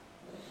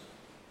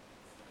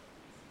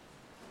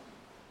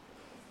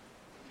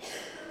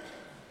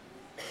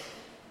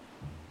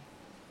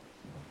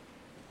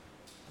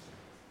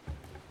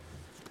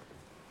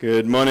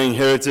Good morning,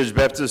 Heritage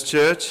Baptist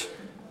Church.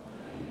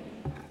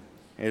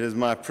 It is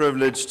my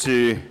privilege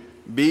to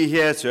be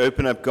here to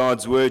open up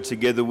God's Word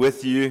together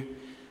with you.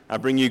 I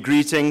bring you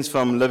greetings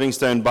from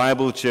Livingstone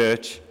Bible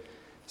Church.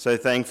 So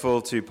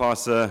thankful to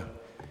Pastor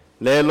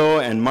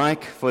Lelo and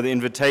Mike for the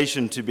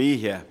invitation to be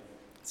here.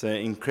 It's an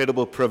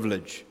incredible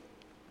privilege.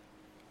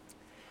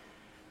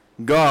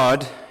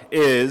 God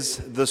is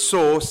the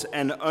source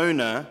and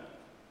owner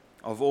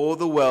of all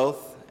the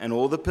wealth and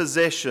all the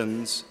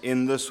possessions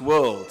in this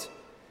world,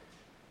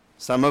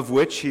 some of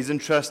which He's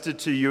entrusted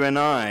to you and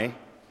I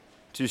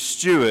to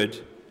steward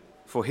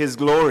for His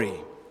glory,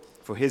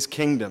 for His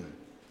kingdom.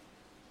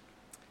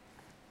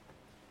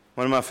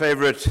 One of my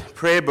favorite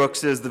prayer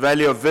books is The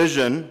Valley of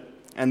Vision,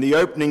 and the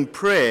opening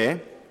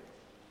prayer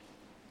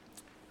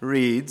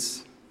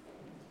reads,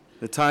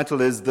 the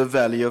title is The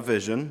Valley of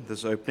Vision,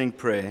 this opening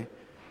prayer,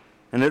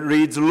 and it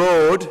reads,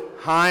 Lord,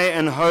 high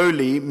and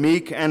holy,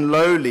 meek and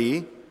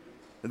lowly,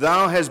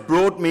 Thou hast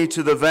brought me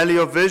to the valley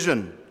of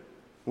vision,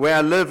 where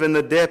I live in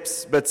the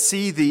depths, but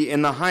see Thee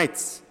in the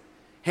heights.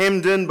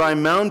 Hemmed in by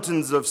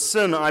mountains of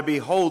sin, I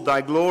behold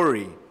Thy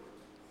glory.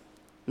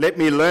 Let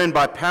me learn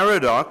by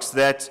paradox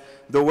that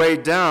the way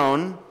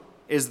down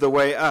is the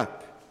way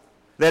up,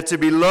 that to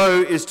be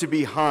low is to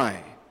be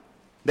high,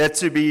 that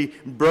to be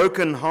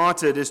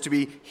broken-hearted is to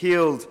be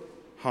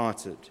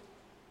healed-hearted,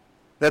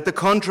 that the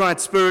contrite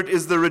spirit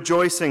is the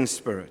rejoicing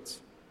spirit,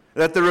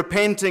 that the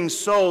repenting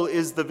soul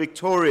is the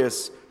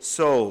victorious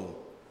soul,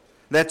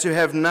 that to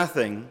have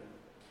nothing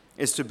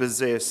is to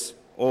possess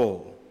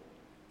all,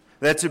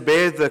 that to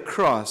bear the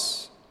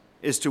cross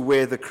is to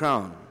wear the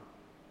crown,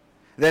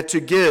 that to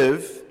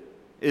give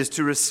is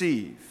to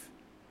receive,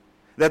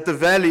 that the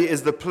valley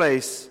is the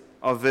place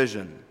of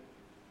vision.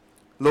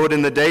 Lord,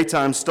 in the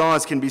daytime,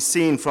 stars can be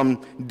seen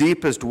from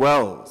deepest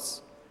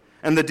wells,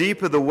 and the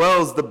deeper the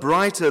wells, the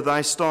brighter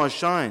Thy stars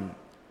shine.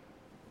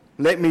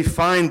 Let me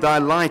find Thy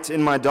light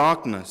in my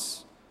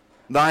darkness,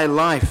 Thy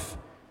life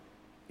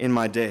in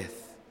my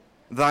death,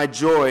 Thy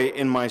joy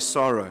in my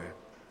sorrow,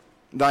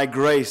 Thy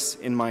grace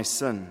in my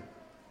sin,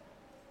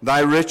 Thy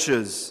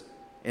riches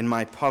in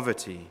my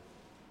poverty,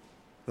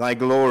 Thy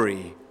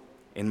glory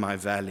in my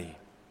valley.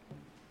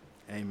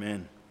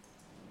 Amen.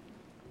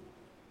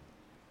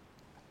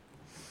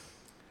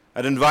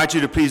 I'd invite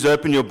you to please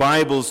open your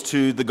Bibles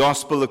to the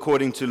Gospel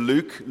according to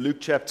Luke, Luke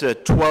chapter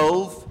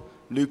 12.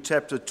 Luke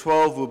chapter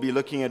 12, we'll be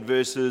looking at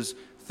verses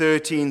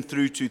 13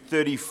 through to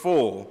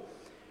 34,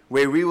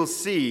 where we will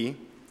see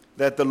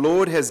that the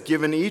Lord has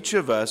given each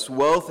of us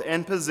wealth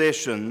and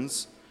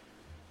possessions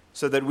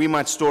so that we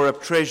might store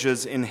up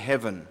treasures in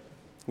heaven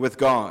with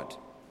God,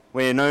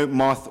 where no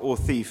moth or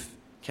thief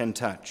can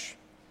touch.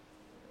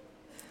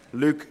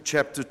 Luke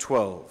chapter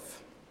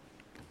 12.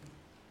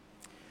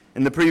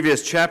 In the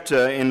previous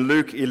chapter, in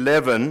Luke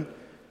 11,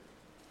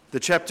 the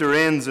chapter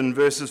ends in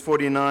verses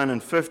 49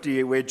 and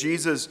 50, where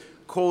Jesus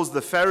calls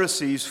the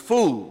Pharisees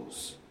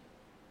fools.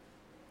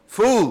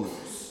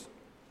 Fools!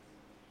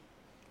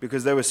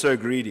 Because they were so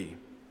greedy.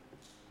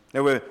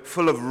 They were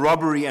full of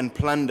robbery and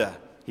plunder,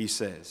 he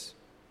says.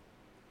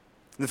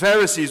 The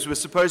Pharisees were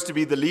supposed to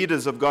be the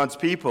leaders of God's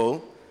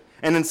people,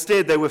 and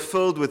instead they were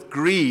filled with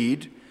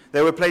greed.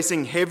 They were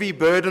placing heavy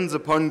burdens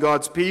upon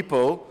God's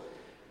people,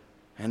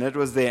 and it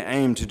was their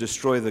aim to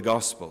destroy the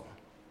gospel,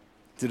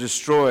 to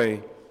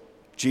destroy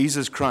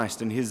Jesus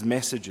Christ and His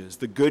messages,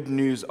 the good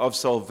news of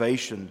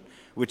salvation,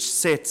 which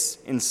sets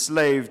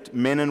enslaved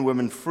men and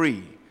women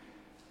free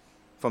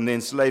from the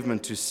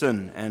enslavement to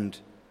sin and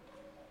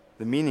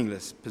the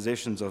meaningless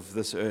possessions of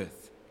this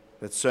earth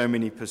that so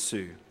many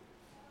pursue.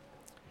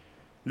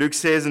 Luke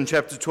says in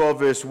chapter 12,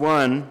 verse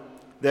 1,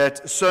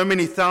 that so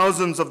many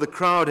thousands of the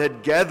crowd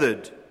had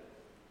gathered,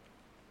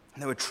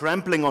 and they were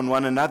trampling on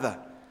one another.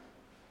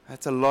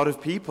 That's a lot of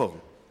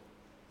people.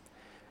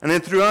 And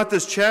then throughout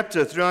this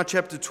chapter, throughout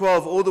chapter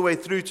 12, all the way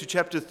through to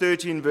chapter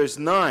 13, verse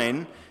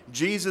 9,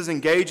 Jesus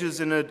engages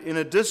in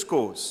a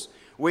discourse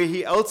where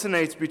He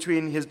alternates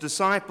between His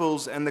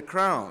disciples and the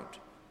crowd.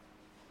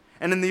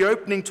 And in the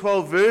opening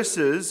 12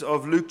 verses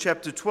of Luke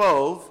chapter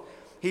 12,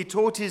 He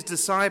taught His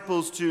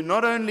disciples to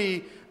not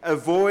only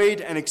avoid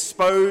and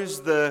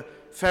expose the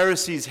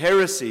Pharisees'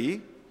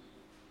 heresy,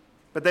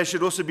 but they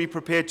should also be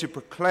prepared to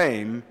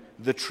proclaim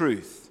the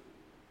truth.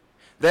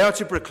 They are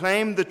to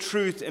proclaim the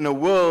truth in a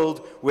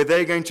world where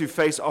they're going to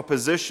face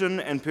opposition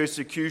and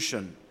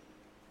persecution,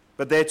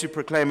 but they're to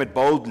proclaim it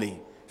boldly,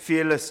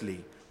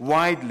 fearlessly,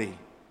 widely,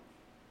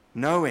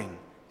 knowing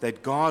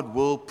that God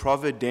will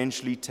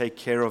providentially take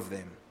care of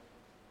them.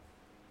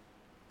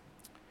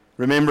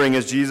 Remembering,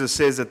 as Jesus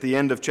says at the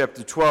end of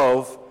chapter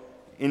 12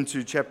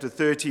 into chapter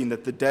 13,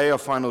 that the day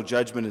of final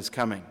judgment is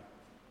coming.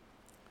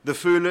 The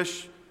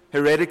foolish,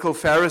 heretical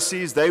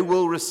Pharisees, they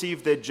will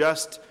receive their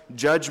just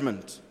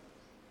judgment.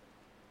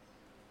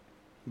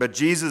 But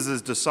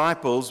Jesus'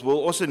 disciples will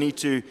also need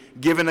to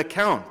give an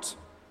account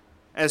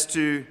as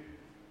to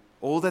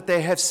all that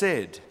they have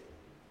said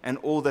and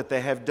all that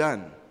they have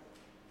done.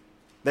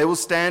 They will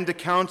stand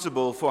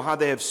accountable for how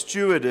they have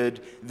stewarded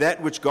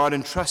that which God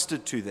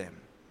entrusted to them.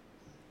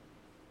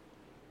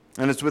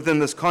 And it's within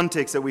this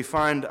context that we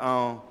find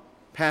our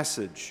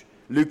passage.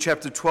 Luke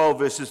chapter 12,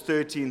 verses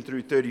 13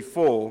 through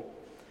 34,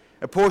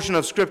 a portion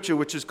of Scripture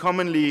which is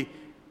commonly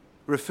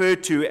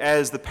referred to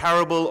as the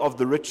parable of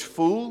the rich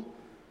fool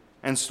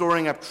and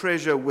storing up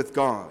treasure with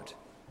God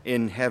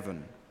in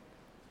heaven.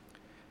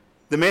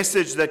 The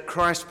message that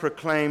Christ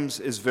proclaims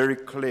is very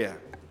clear.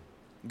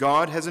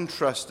 God has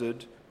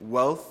entrusted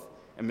wealth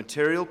and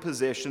material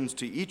possessions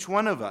to each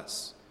one of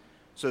us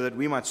so that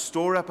we might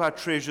store up our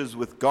treasures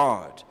with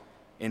God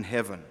in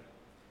heaven.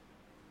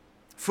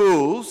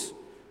 Fools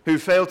who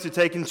fail to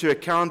take into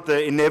account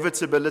the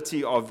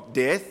inevitability of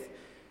death,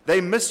 they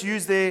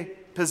misuse their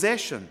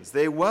possessions,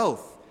 their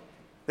wealth.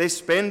 They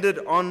spend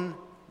it on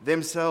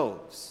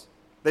themselves.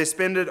 They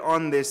spend it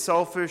on their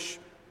selfish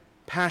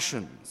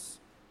passions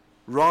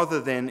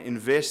rather than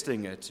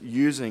investing it,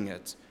 using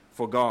it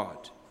for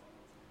God.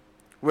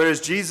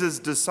 Whereas Jesus'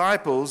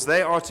 disciples,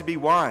 they are to be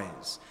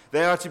wise.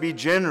 They are to be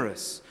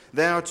generous.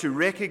 They are to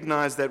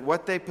recognize that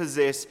what they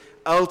possess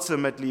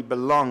ultimately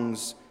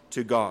belongs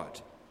to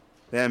God.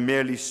 They are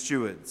merely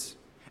stewards.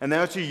 And they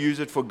are to use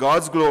it for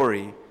God's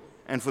glory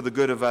and for the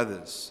good of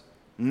others,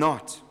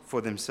 not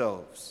for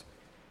themselves.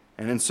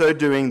 And in so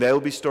doing, they'll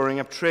be storing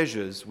up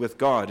treasures with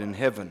God in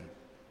heaven.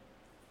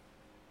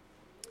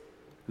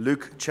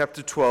 Luke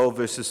chapter 12,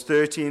 verses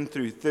 13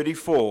 through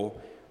 34,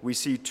 we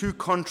see two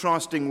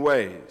contrasting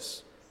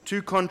ways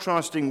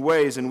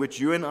in which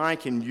you and I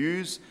can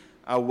use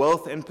our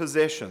wealth and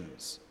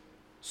possessions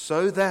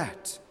so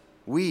that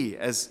we,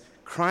 as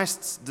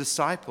Christ's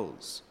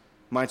disciples,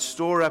 might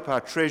store up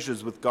our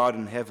treasures with God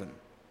in heaven.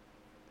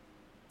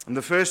 And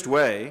the first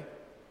way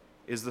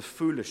is the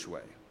foolish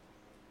way.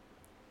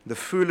 The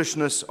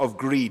foolishness of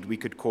greed, we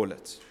could call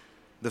it.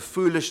 The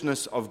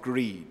foolishness of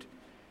greed,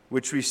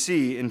 which we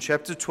see in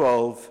chapter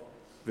 12,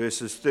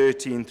 verses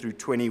 13 through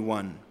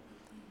 21.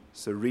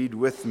 So read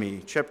with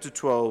me, chapter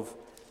 12,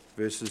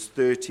 verses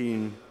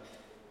 13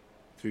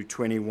 through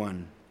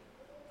 21.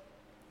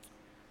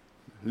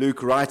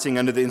 Luke, writing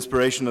under the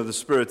inspiration of the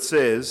Spirit,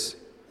 says,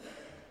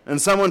 "And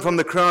someone from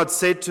the crowd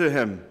said to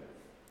him,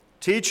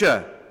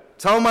 'Teacher,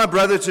 tell my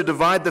brother to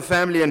divide the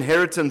family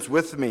inheritance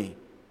with me.'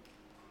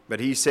 But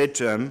he said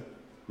to him,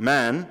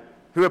 'Man,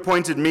 who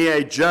appointed me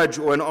a judge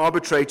or an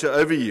arbitrator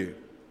over you?'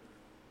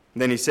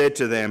 Then he said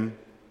to them,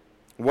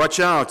 'Watch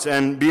out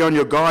and be on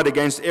your guard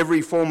against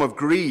every form of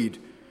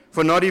greed,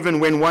 for not even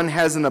when one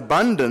has an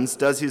abundance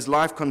does his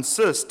life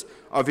consist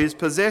of his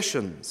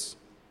possessions.'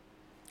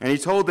 And he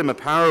told them a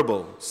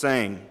parable,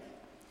 saying,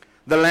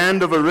 'The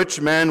land of a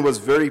rich man was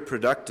very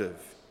productive.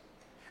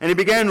 And he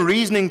began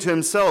reasoning to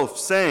himself,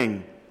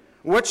 saying,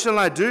 What shall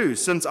I do,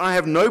 since I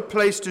have no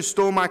place to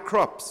store my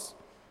crops?'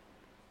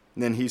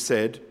 And then he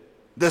said,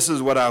 'This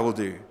is what I will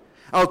do.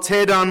 I'll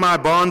tear down my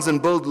barns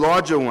and build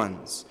larger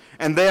ones,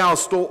 and there I'll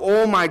store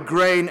all my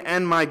grain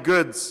and my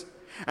goods.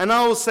 And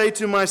I will say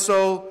to my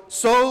soul,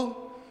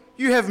 Soul,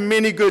 you have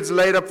many goods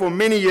laid up for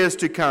many years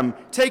to come.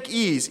 Take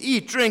ease,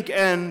 eat, drink,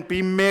 and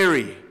be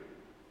merry.'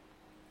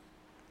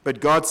 But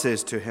God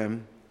says to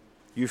him,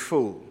 'You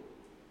fool,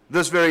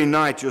 this very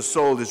night your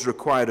soul is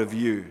required of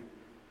you.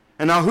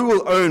 And now who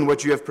will own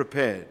what you have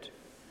prepared?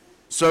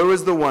 So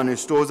is the one who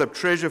stores up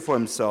treasure for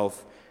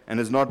himself and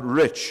is not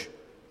rich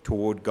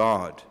toward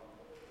God.'"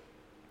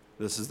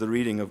 This is the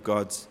reading of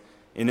God's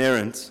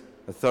inerrant,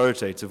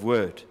 authoritative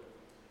word.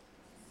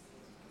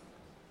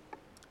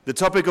 The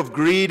topic of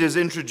greed is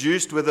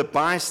introduced with a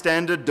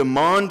bystander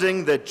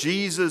demanding that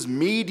Jesus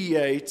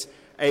mediate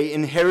an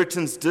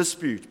inheritance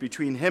dispute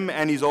between him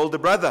and his older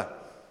brother.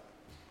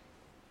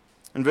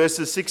 In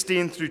verses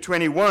 16 through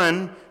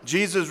 21,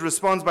 Jesus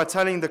responds by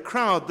telling the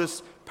crowd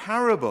this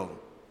parable,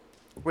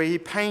 where he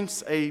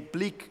paints a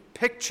bleak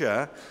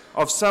picture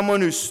of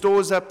someone who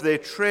stores up their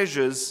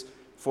treasures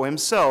for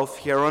himself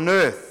here on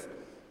earth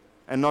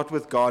and not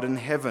with God in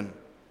heaven.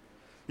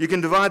 You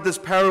can divide this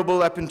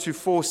parable up into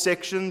 4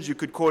 sections. You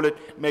could call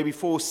it maybe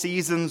 4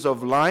 seasons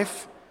of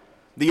life.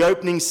 The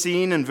opening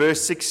scene in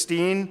verse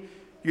 16,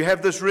 you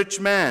have this rich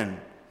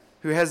man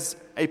who has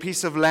a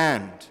piece of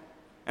land,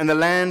 and the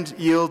land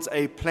yields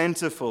a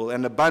plentiful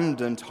and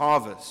abundant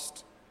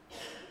harvest.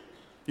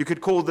 You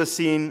could call this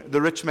scene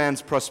the rich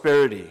man's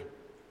prosperity.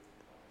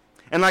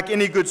 And like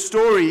any good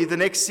story, the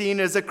next scene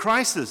is a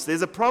crisis.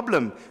 There's a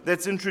problem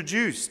that's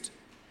introduced.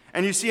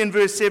 And you see in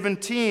verse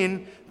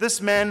 17, this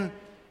man,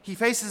 he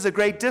faces a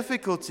great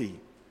difficulty.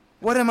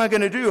 What am I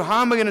going to do?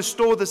 How am I going to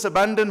store this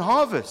abundant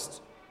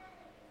harvest?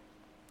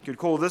 You could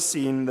call this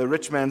scene the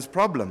rich man's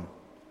problem.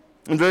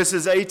 In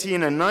verses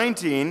 18 and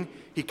 19,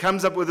 he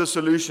comes up with a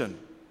solution.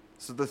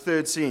 So the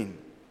third scene.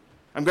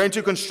 I'm going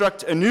to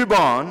construct a new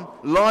barn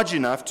large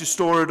enough to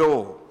store it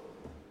all.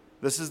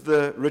 This is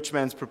the rich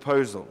man's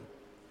proposal.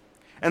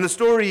 And the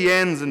story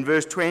ends in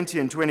verse 20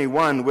 and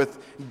 21 with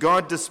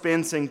God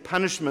dispensing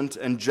punishment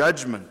and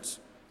judgment.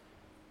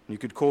 You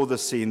could call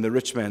this scene the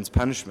rich man's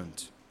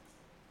punishment.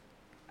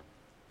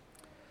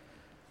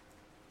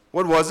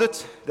 What was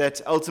it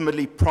that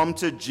ultimately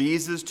prompted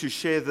Jesus to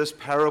share this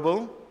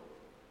parable?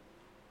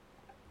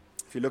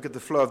 If you look at the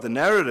flow of the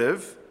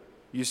narrative,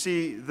 You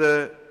see,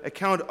 the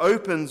account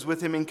opens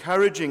with him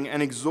encouraging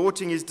and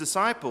exhorting his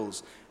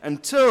disciples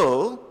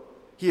until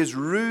he is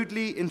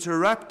rudely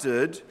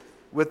interrupted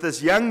with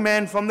this young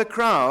man from the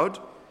crowd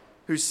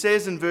who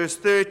says in verse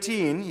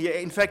 13, he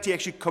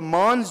actually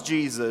commands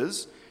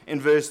Jesus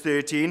in verse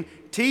 13,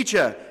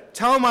 "Teacher,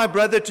 tell my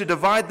brother to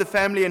divide the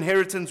family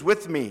inheritance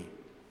with me."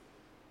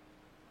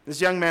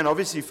 This young man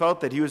obviously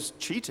felt that he was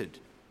cheated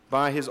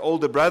by his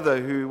older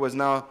brother, who was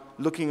now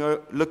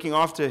looking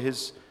after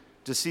his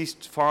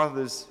deceased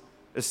father's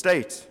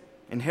estate,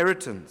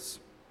 inheritance.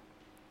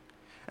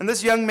 And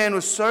this young man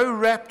was so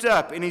wrapped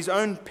up in his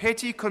own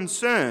petty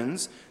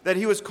concerns that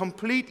he was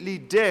completely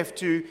deaf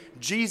to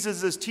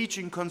Jesus'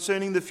 teaching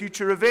concerning the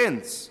future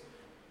events.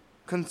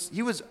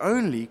 He was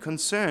only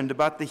concerned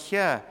about the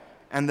here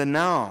and the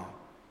now,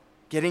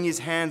 getting his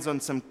hands on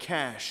some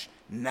cash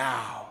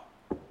now.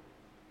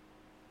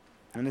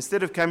 And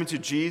instead of coming to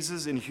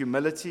Jesus in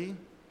humility,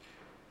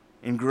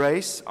 in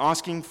grace,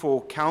 asking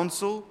for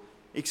counsel,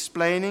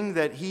 explaining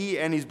that he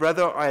and his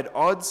brother are at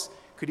odds,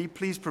 could he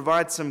please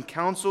provide some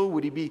counsel?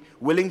 Would he be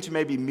willing to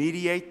maybe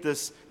mediate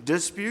this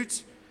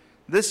dispute?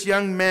 This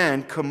young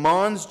man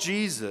commands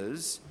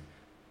Jesus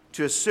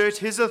to assert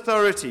his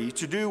authority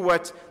to do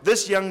what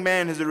this young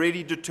man has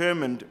already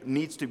determined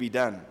needs to be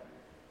done.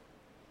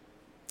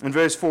 In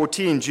verse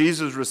 14,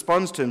 Jesus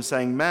responds to him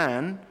saying,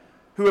 "Man,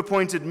 who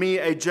appointed me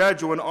a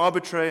judge or an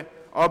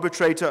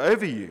arbitrator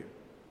over you?"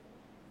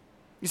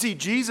 You see,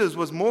 Jesus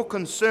was more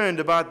concerned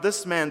about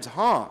this man's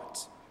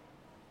heart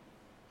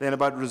than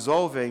about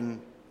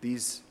resolving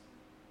these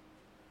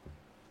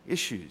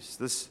issues,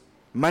 this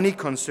money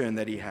concern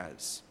that he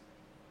has.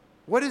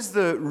 What is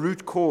the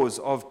root cause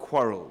of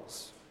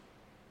quarrels?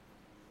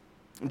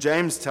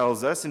 James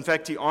tells us, in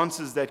fact, he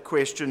answers that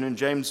question in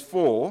James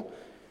 4.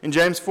 In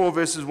James 4,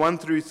 verses 1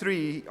 through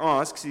 3,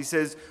 he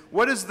says,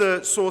 "What is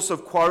the source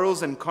of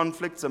quarrels and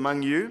conflicts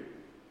among you?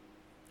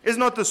 Is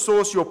not the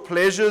source your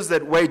pleasures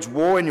that wage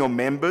war in your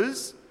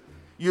members?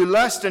 You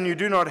lust and you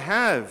do not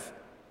have,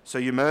 so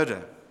you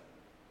murder.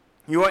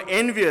 You are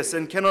envious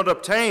and cannot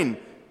obtain,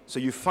 so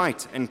you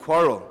fight and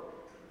quarrel.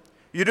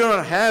 You do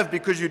not have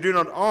because you do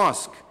not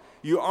ask.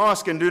 You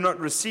ask and do not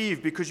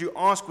receive because you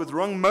ask with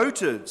wrong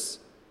motives,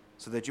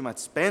 so that you might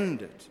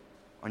spend it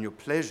on your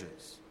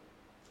pleasures."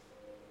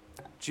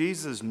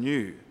 Jesus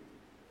knew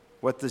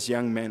what this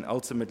young man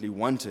ultimately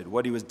wanted,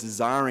 what he was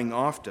desiring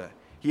after.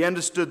 He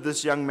understood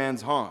this young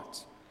man's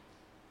heart.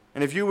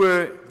 And if you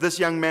were this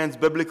young man's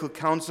biblical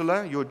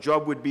counselor, your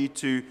job would be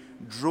to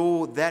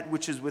draw that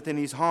which is within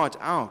his heart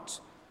out.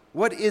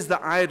 What is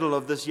the idol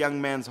of this young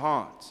man's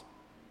heart?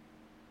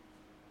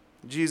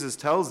 Jesus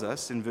tells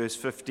us in verse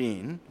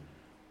 15,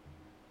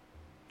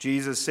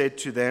 Jesus said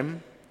to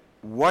them,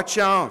 "Watch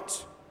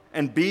out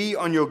and be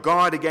on your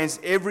guard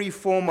against every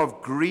form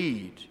of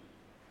greed.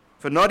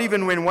 For not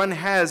even when one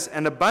has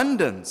an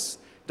abundance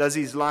does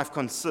his life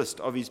consist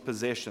of his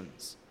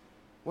possessions."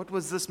 What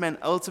was this man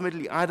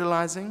ultimately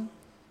idolizing?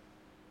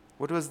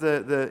 What was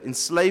the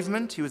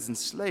enslavement? He was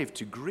enslaved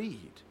to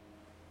greed.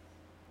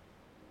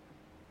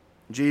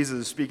 Jesus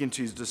is speaking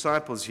to his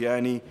disciples here,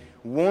 and he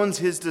warns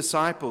his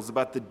disciples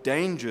about the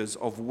dangers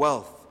of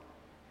wealth.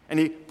 And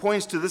he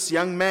points to this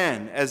young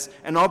man as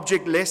an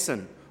object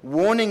lesson,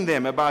 warning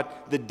them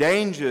about the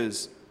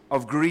dangers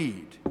of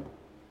greed.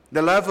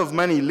 The love of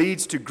money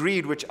leads to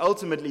greed, which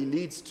ultimately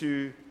leads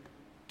to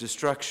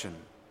destruction.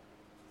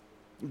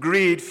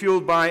 Greed,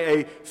 fueled by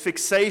a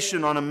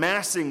fixation on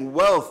amassing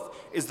wealth,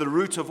 is the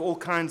root of all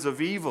kinds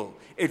of evil.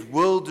 It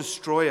will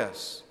destroy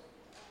us.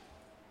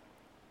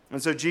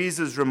 And so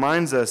Jesus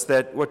reminds us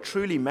that what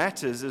truly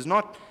matters is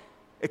not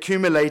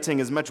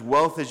accumulating as much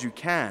wealth as you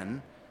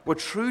can. What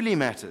truly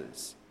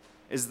matters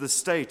is the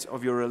state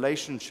of your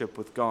relationship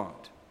with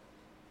God.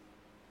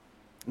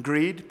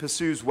 Greed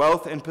pursues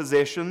wealth and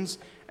possessions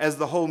as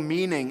the whole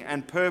meaning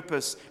and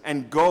purpose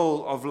and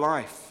goal of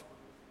life.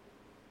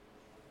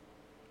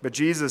 But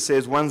Jesus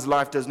says one's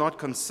life does not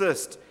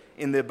consist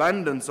in the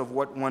abundance of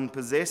what one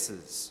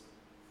possesses.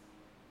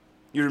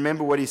 You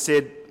remember what he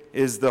said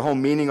is the whole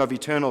meaning of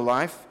eternal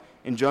life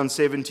in John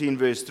 17,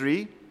 verse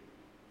 3.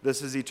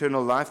 "This is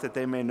eternal life, that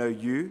they may know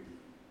you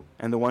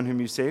and the one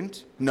whom you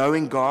sent."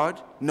 Knowing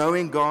God,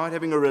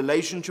 having a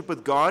relationship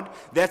with God,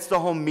 that's the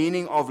whole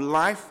meaning of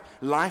life,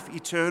 life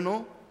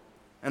eternal,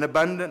 an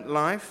abundant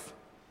life.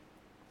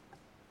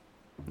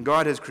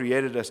 God has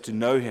created us to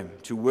know him,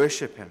 to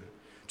worship him,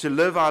 to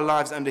live our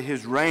lives under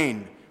his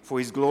reign for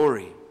his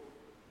glory.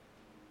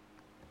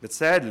 But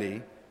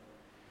sadly,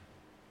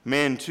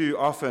 men too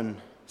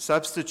often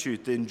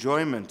substitute the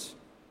enjoyment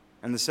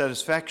and the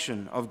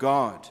satisfaction of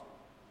God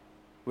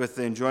with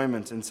the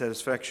enjoyment and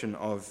satisfaction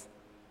of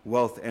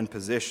wealth and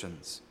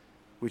possessions,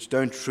 which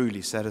don't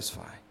truly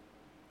satisfy.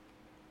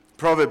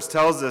 Proverbs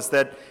tells us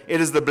that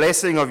it is the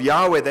blessing of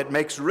Yahweh that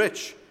makes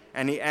rich,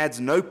 and he adds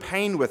no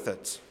pain with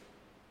it.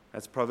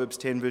 That's Proverbs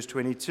 10, verse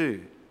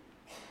 22.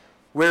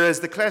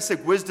 Whereas the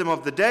classic wisdom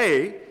of the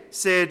day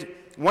said,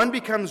 one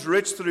becomes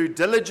rich through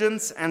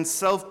diligence and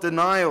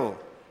self-denial.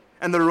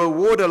 And the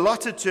reward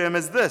allotted to him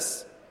is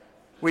this: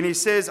 when he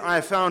says, "I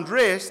have found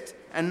rest,"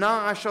 and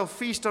now I shall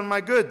feast on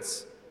my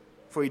goods.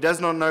 For he does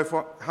not know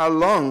for how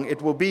long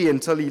it will be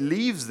until he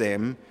leaves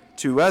them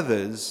to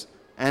others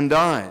and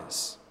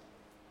dies.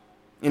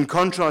 In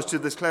contrast to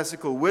this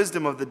classical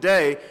wisdom of the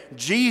day,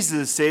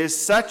 Jesus says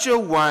such a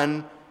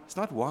one is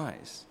not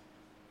wise,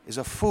 is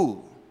a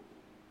fool.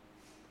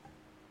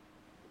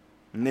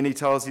 And then he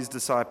tells his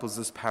disciples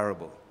this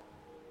parable.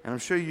 And I'm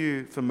sure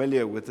you're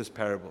familiar with this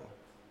parable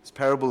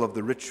of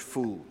the rich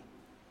fool.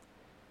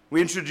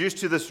 We're introduced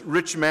to this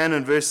rich man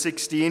in verse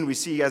 16. We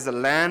see he has a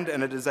land,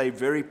 and it is a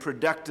very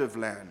productive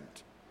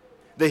land.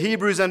 The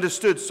Hebrews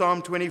understood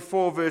Psalm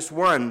 24, verse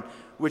 1,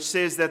 which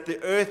says that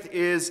the earth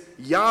is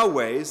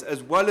Yahweh's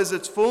as well as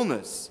its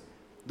fullness.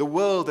 The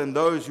world and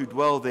those who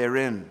dwell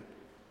therein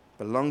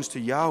belongs to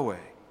Yahweh.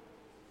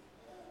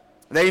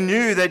 They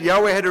knew that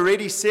Yahweh had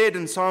already said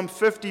in Psalm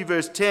 50,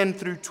 verse 10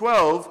 through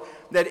 12,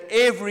 that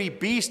every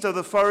beast of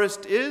the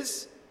forest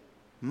is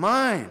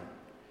mine.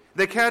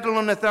 The cattle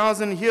on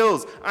 1,000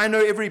 hills. I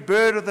know every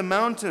bird of the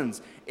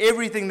mountains.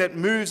 Everything that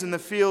moves in the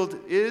field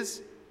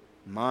is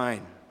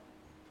mine.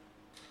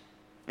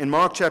 In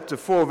Mark chapter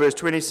 4, verse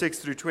 26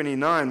 through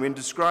 29, when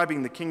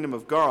describing the kingdom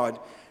of God,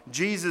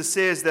 Jesus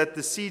says that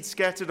the seed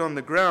scattered on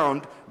the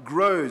ground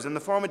grows, and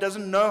the farmer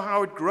doesn't know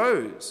how it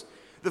grows.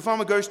 The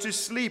farmer goes to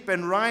sleep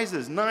and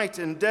rises night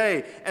and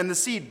day, and the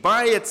seed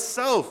by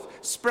itself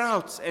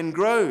sprouts and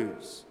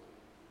grows.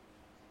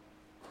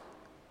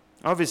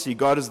 Obviously,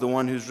 God is the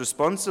one who's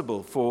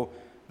responsible for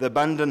the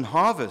abundant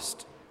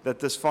harvest that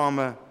this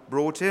farmer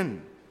brought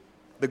in,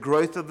 the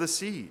growth of the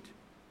seed.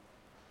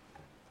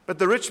 But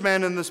the rich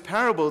man in this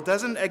parable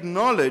doesn't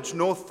acknowledge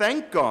nor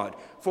thank God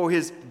for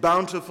his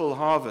bountiful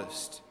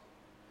harvest.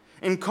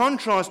 In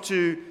contrast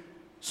to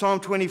Psalm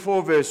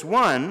 24, verse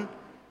 1,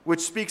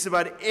 which speaks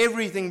about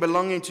everything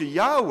belonging to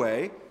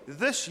Yahweh,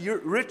 this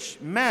rich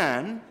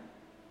man,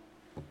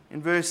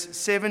 in verse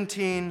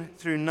 17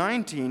 through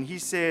 19, he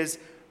says,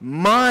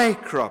 my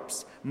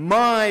crops,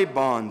 my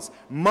barns,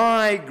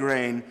 my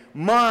grain,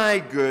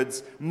 my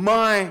goods,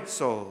 my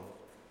soul.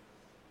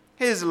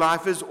 His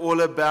life is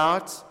all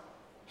about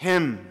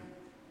him,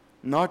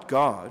 not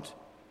God.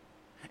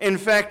 In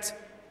fact,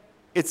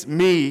 it's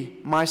me,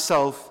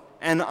 myself,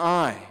 and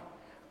I.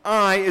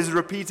 I is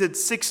repeated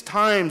 6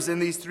 times in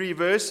these 3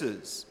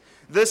 verses.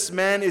 This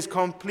man is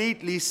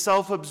completely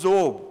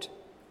self-absorbed.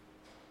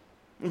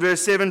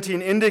 Verse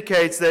 17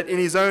 indicates that in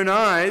his own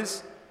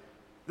eyes,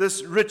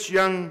 this rich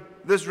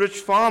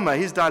farmer,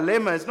 his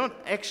dilemma is not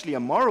actually a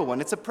moral one,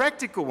 it's a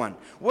practical one.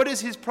 What is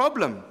his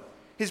problem?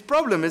 His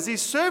problem is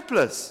his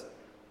surplus.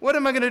 What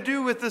am I going to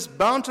do with this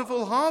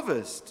bountiful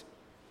harvest?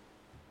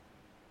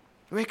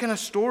 Where can I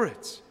store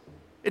it?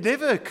 It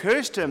never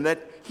occurs to him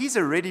that he's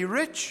already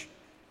rich.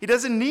 He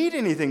doesn't need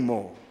anything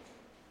more.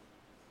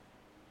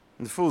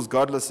 And the fool's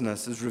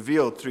godlessness is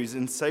revealed through his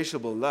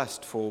insatiable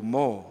lust for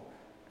more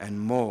and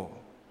more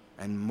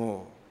and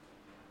more.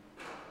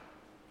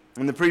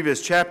 In the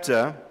previous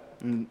chapter,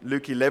 in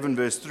Luke 11,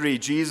 verse 3,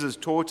 Jesus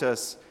taught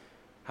us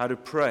how to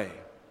pray.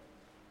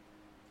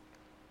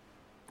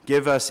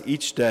 Give us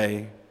each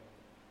day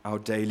our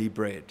daily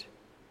bread.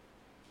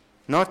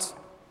 Not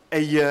a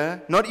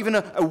year, not even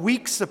a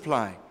week's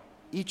supply.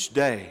 Each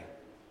day,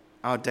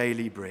 our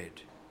daily bread.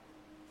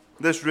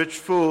 This rich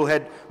fool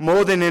had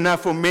more than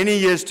enough for many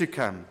years to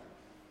come.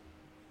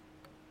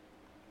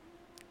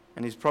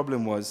 And his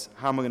problem was,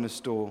 how am I going to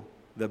store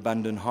the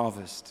abundant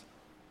harvest?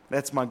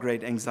 That's my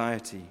great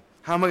anxiety.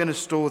 How am I going to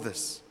store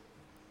this?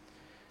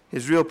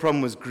 His real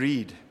problem was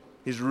greed,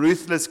 his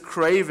ruthless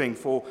craving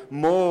for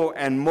more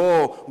and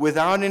more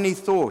without any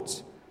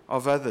thought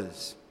of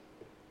others.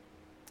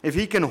 If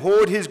he can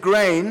hoard his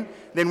grain,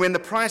 then when the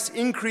price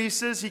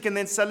increases, he can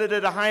then sell it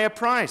at a higher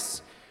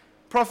price,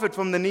 profit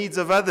from the needs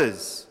of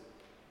others.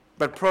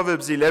 But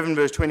Proverbs 11,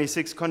 verse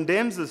 26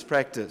 condemns this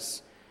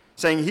practice,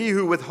 saying, he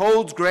who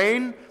withholds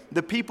grain,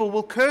 the people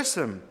will curse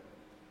him,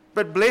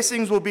 but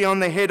blessings will be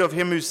on the head of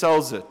him who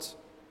sells it.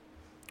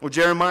 Or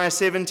Jeremiah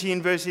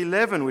 17, verse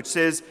 11, which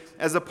says,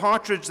 as a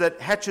partridge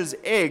that hatches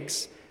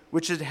eggs,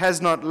 which it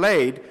has not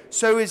laid,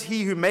 so is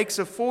he who makes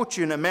a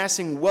fortune,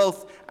 amassing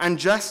wealth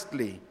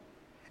unjustly.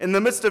 In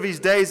the midst of his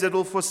days it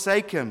will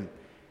forsake him,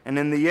 and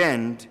in the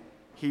end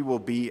he will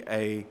be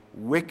a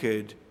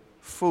wicked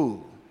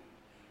fool.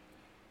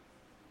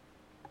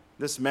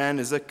 This man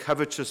is a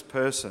covetous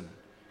person,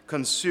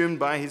 consumed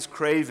by his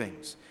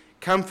cravings,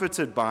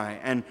 comforted by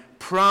and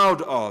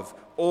proud of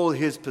all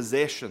his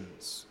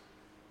possessions.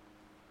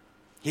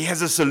 He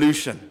has a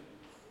solution.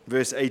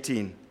 Verse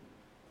 18.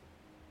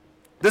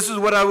 This is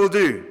what I will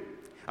do.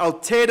 I'll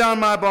tear down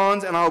my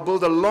barns and I'll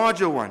build a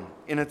larger one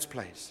in its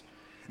place.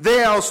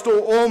 There I'll store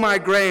all my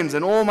grains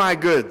and all my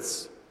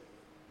goods.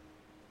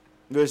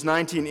 Verse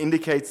 19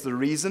 indicates the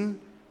reason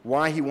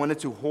why he wanted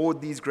to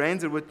hoard these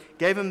grains. It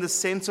gave him the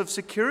sense of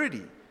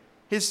security.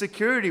 His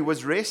security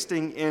was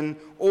resting in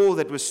all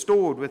that was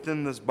stored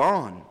within this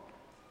barn.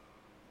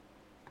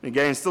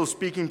 Again, still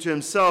speaking to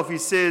himself, he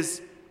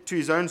says to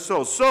his own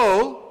soul,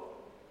 soul,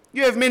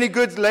 you have many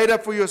goods laid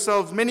up for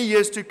yourselves many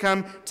years to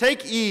come.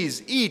 Take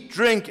ease, eat,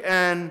 drink,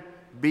 and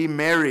be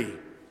merry.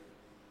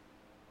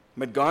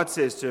 But God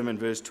says to him in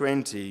verse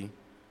 20,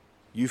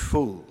 "You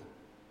fool,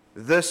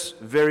 this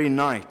very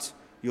night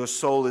your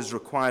soul is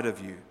required of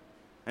you.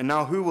 And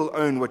now who will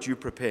own what you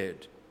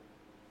prepared?"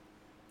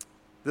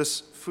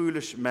 This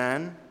foolish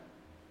man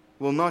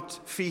will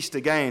not feast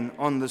again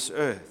on this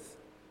earth,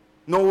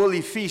 nor will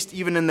he feast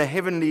even in the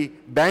heavenly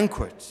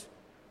banquet.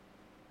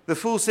 The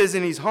fool says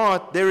in his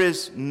heart, there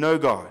is no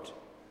God.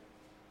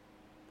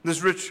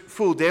 This rich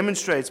fool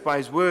demonstrates by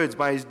his words,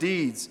 by his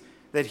deeds,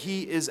 that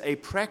he is a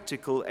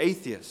practical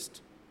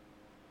atheist.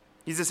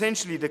 He's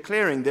essentially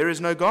declaring there is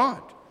no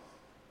God.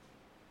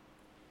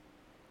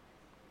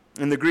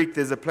 In the Greek,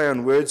 there's a play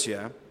on words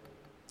here.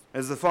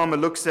 As the farmer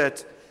looks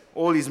at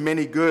all his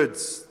many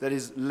goods that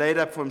is laid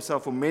up for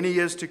himself for many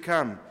years to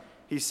come,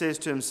 he says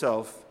to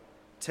himself,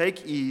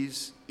 "Take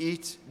ease,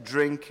 eat,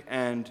 drink,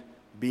 and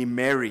be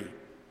merry."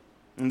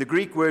 And the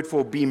Greek word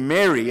for be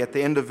merry at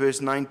the end of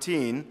verse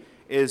 19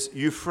 is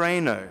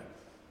euphreno,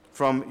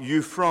 from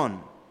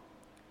euphron.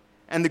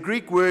 And the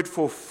Greek word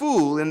for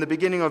fool in the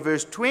beginning of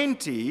verse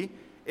 20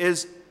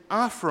 is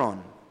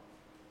aphron.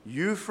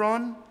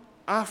 Euphron,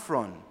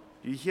 aphron.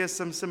 You hear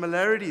some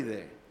similarity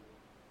there.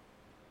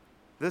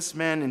 This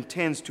man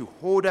intends to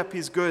hoard up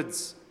his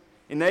goods,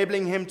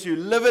 enabling him to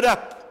live it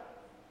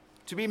up,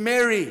 to be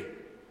merry.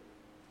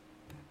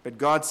 But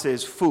God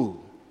says,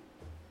 "Fool,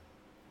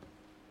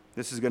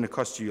 this is going to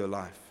cost you your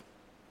life."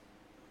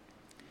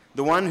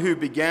 The one who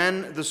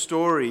began the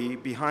story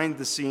behind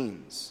the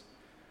scenes,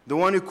 the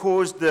one who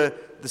caused the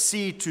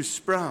seed to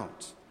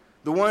sprout,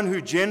 the one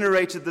who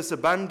generated this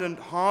abundant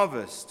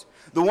harvest,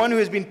 the one who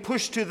has been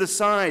pushed to the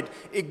side,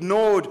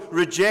 ignored,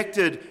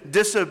 rejected,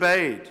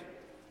 disobeyed,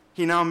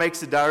 he now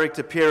makes a direct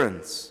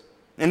appearance,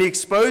 and he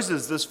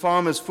exposes this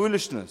farmer's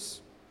foolishness.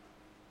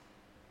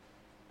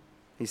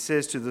 He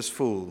says to this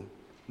fool,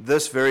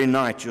 "This very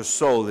night your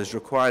soul is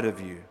required of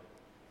you."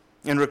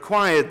 And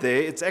required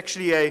there, it's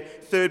actually a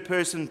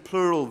third-person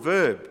plural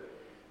verb,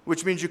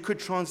 which means you could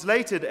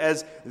translate it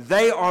as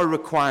they are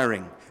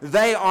requiring,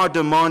 they are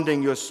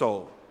demanding your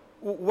soul.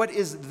 What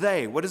is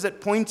they? What is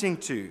it pointing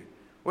to?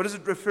 What is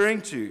it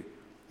referring to?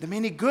 The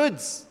many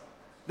goods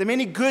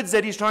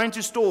that he's trying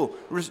to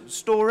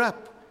store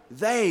up.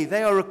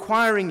 They are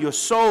requiring your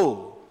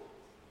soul.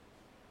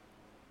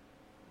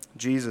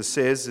 Jesus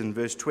says in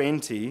verse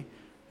 20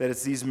 that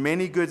it's these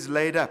many goods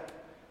laid up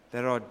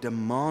that are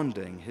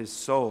demanding his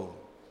soul.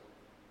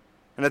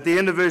 And at the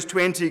end of verse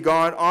 20,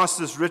 God asks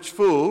this rich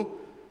fool,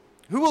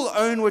 "Who will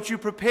own what you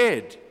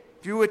prepared?"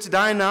 If you were to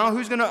die now,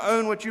 who's going to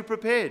own what you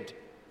prepared?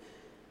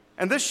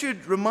 And this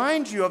should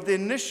remind you of the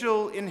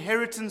initial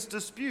inheritance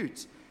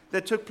dispute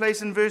that took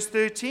place in verse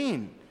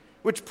 13,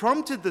 which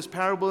prompted this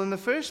parable in the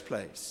first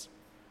place.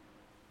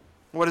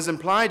 What is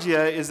implied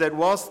here is that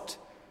whilst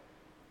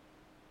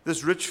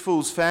this rich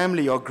fool's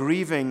family are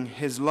grieving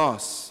his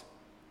loss,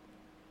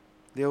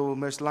 there will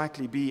most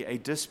likely be a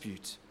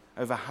dispute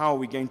over how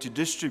we're going to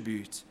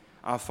distribute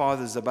our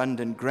Father's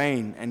abundant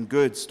grain and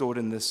goods stored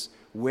in this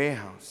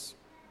warehouse,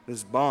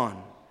 this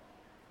barn.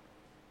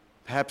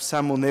 Perhaps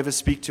some will never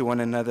speak to one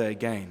another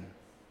again.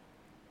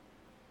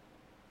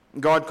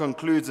 God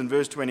concludes in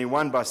verse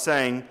 21 by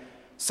saying,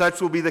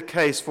 "Such will be the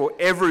case for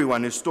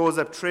everyone who stores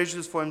up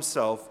treasures for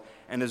himself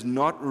and is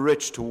not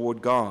rich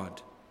toward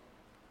God."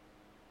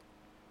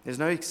 There's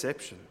no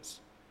exceptions.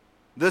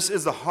 This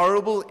is the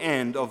horrible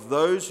end of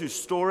those who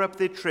store up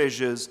their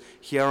treasures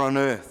here on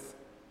earth.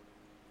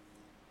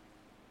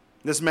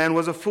 This man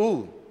was a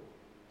fool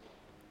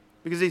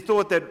because he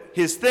thought that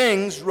his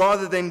things,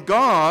 rather than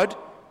God,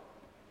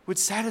 would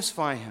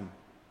satisfy him,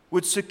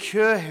 would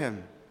secure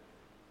him.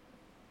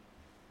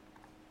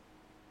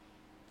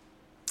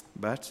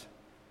 But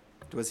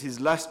it was his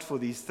lust for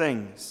these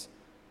things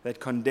that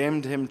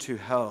condemned him to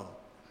hell,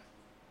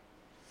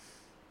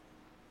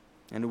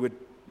 and it would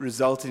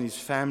result in his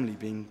family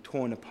being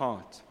torn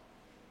apart.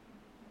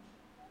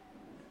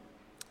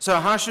 So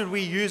how should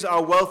we use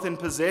our wealth and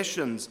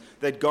possessions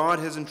that God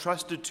has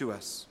entrusted to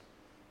us?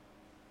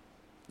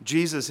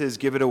 Jesus says,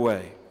 give it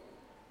away.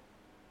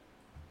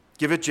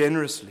 Give it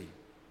generously.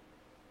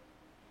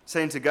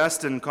 St.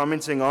 Augustine,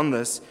 commenting on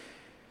this,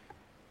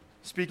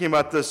 speaking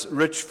about this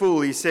rich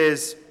fool, he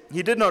says,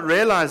 he did not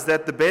realize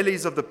that the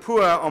bellies of the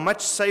poor are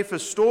much safer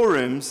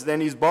storerooms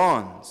than his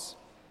barns.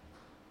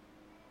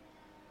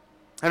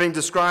 Having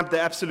described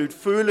the absolute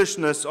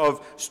foolishness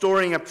of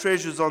storing up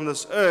treasures on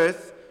this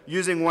earth,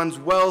 using one's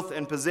wealth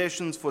and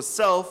possessions for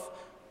self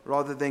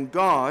rather than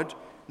God,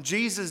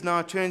 Jesus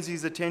now turns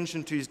his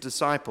attention to his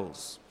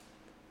disciples.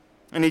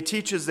 And he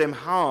teaches them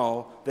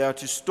how they are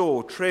to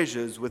store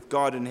treasures with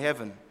God in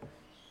heaven.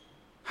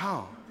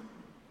 How?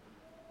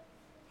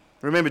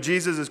 Remember,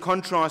 Jesus is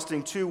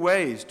contrasting two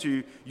ways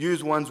to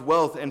use one's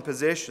wealth and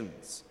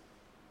possessions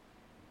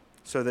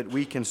so that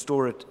we can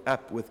store it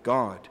up with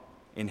God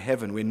in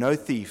heaven, where no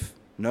thief,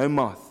 no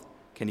moth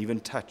can even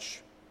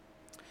touch.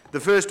 The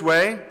first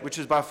way, which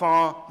is by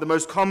far the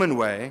most common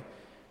way,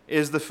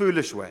 is the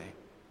foolish way.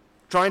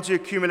 Trying to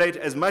accumulate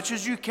as much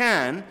as you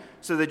can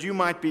so that you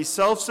might be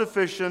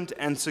self-sufficient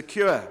and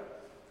secure.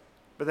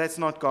 But that's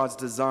not God's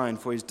design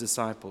for his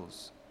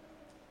disciples.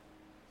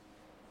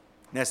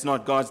 That's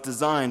not God's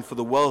design for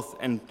the wealth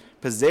and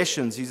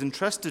possessions He's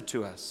entrusted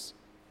to us.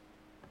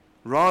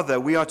 Rather,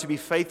 we are to be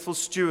faithful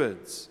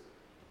stewards,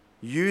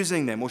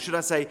 using them, or should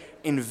I say,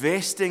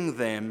 investing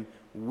them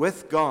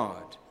with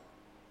God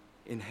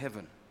in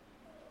heaven.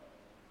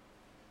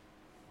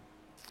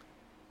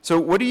 So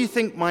what do you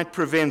think might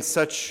prevent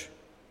such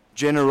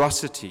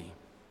generosity?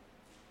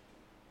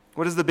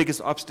 What is the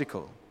biggest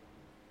obstacle?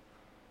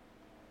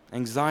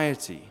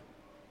 Anxiety.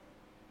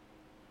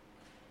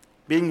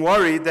 Being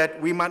worried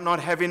that we might not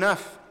have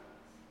enough.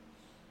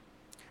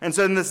 And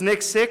so in this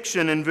next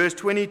section, in verse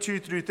 22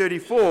 through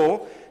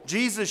 34,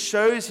 Jesus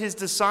shows his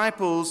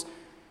disciples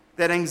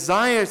that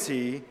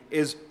anxiety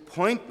is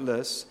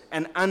pointless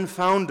and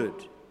unfounded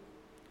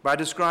by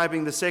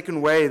describing the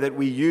second way that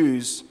we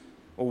use,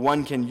 or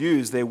one can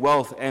use, their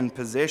wealth and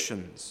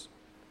possessions.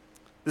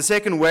 The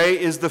second way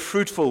is the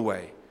fruitful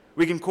way.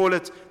 We can call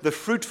it the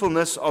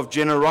fruitfulness of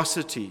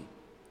generosity.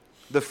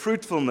 The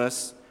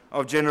fruitfulness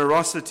of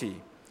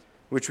generosity,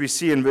 which we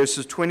see in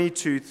verses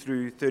 22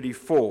 through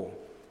 34.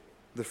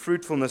 The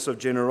fruitfulness of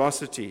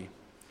generosity.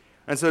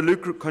 And so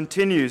Luke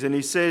continues and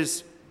he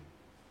says,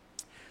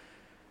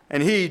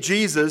 "And he,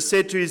 Jesus,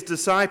 said to his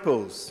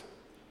disciples,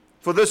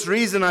 'For this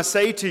reason I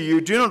say to you,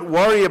 do not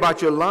worry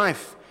about your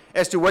life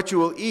as to what you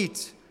will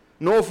eat,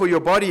 nor for your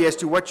body as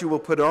to what you will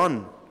put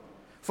on.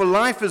 For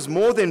life is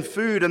more than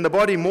food, and the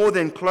body more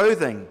than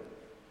clothing.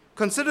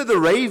 Consider the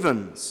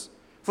ravens,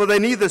 for they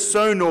neither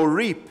sow nor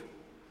reap.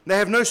 They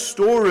have no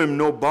storeroom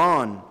nor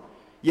barn,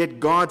 yet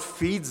God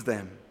feeds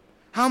them.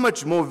 How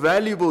much more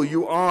valuable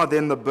you are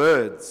than the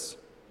birds?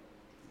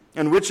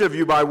 And which of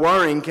you by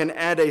worrying can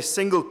add a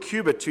single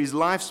cubit to his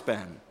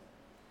lifespan?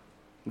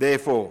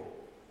 Therefore,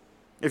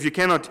 if you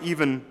cannot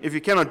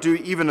do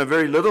even a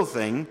very little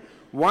thing,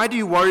 why do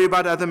you worry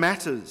about other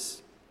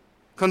matters?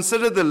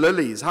 Consider the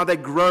lilies, how they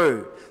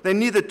grow. They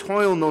neither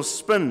toil nor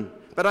spin.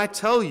 But I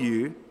tell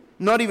you,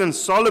 not even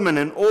Solomon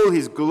in all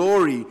his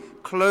glory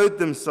clothed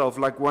himself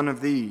like one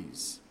of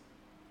these.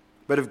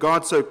 But if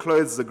God so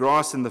clothes the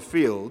grass in the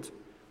field,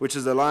 which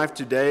is alive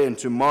today and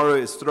tomorrow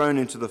is thrown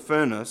into the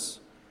furnace,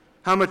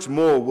 how much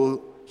more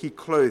will he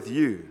clothe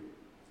you,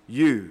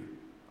 you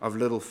of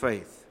little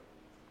faith?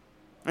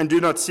 And do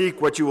not seek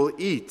what you will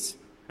eat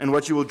and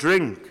what you will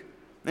drink,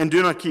 and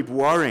do not keep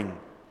worrying.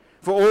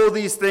 For all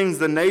these things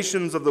the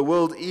nations of the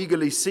world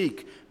eagerly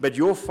seek, but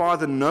your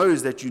Father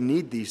knows that you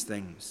need these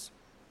things.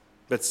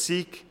 But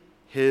seek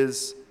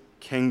his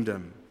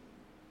kingdom,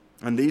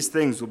 and these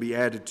things will be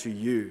added to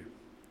you.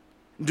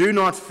 Do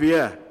not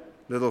fear,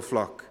 little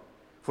flock,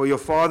 for your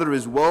Father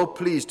is well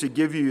pleased to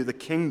give you the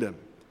kingdom.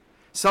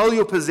 Sell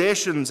your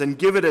possessions and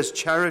give it as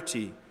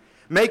charity.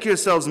 Make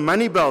yourselves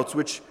money belts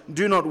which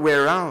do not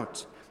wear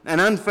out, an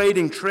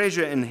unfading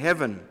treasure in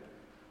heaven,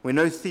 where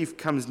no thief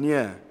comes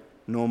near,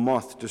 nor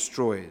moth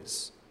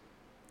destroys.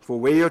 For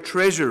where your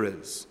treasure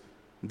is,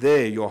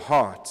 there your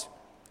heart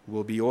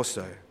will be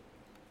also."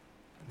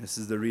 This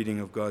is the reading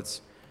of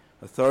God's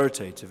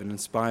authoritative and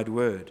inspired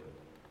word.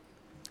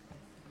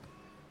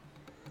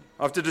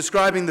 After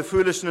describing the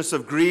foolishness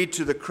of greed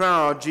to the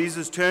crowd,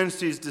 Jesus turns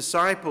to his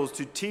disciples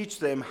to teach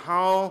them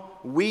how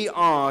we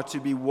are to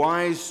be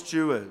wise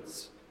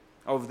stewards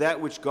of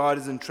that which God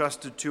has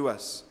entrusted to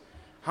us,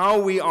 how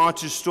we are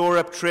to store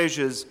up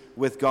treasures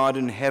with God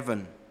in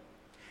heaven.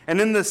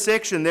 And in this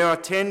section, there are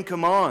 10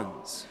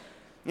 commands.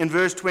 In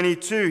verse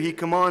 22, he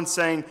commands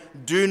saying,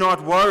 "Do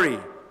not worry."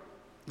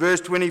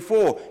 Verse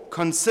 24,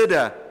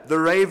 "Consider the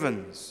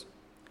ravens."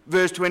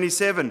 Verse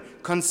 27,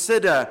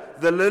 "Consider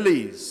the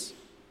lilies."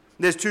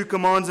 There's 2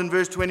 commands in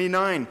verse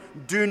 29.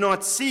 "Do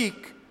not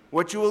seek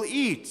what you will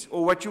eat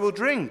or what you will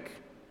drink,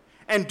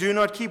 and do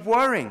not keep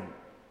worrying."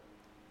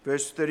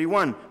 Verse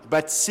 31,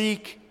 "But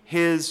seek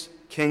his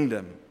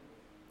kingdom."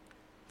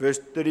 Verse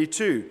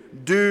 32,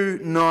 "Do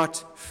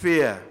not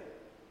fear."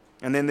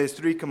 And then there's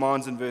 3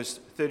 commands in verse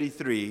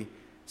 33.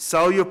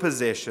 "Sell your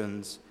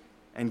possessions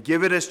and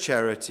give it as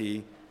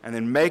charity, and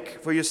then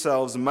make for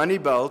yourselves money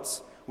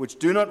belts which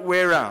do not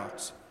wear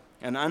out,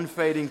 an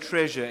unfading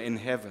treasure in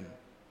heaven."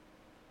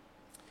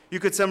 You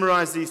could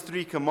summarize these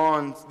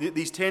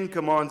 10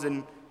 commands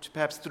into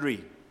perhaps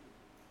 3.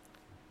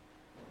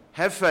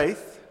 Have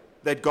faith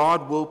that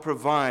God will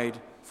provide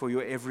for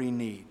your every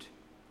need.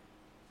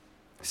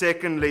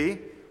 Secondly,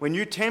 when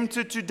you're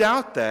tempted to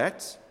doubt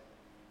that,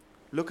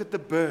 look at the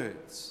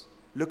birds,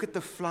 look at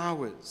the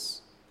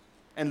flowers,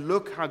 and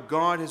look how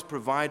God has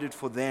provided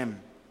for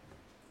them.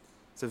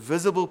 It's a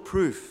visible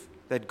proof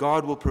that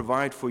God will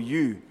provide for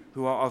you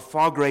who are of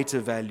far greater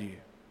value.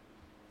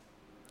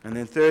 And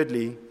then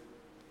thirdly,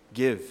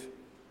 give.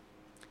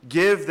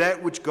 Give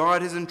that which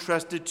God has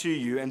entrusted to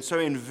you, and so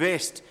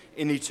invest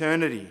in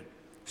eternity,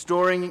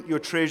 storing your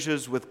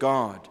treasures with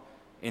God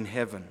in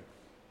heaven.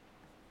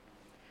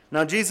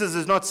 Now, Jesus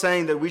is not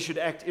saying that we should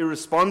act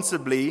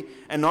irresponsibly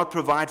and not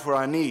provide for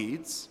our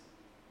needs.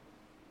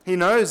 He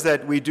knows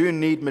that we do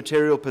need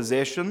material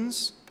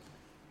possessions,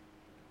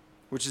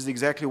 which is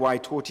exactly why he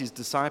taught his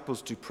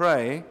disciples to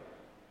pray,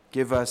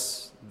 "Give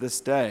us this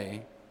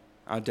day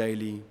our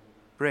daily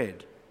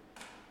bread."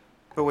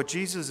 But what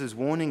Jesus is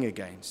warning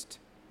against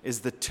is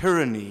the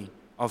tyranny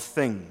of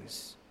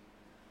things.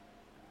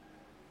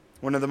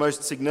 One of the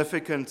most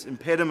significant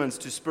impediments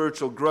to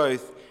spiritual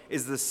growth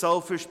is the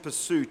selfish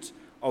pursuit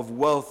of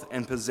wealth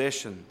and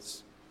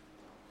possessions.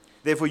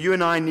 Therefore, you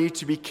and I need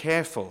to be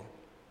careful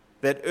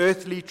that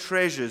earthly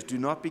treasures do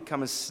not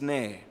become a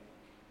snare.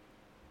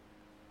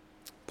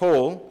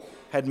 Paul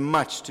had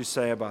much to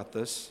say about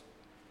this.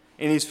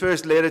 In his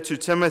first letter to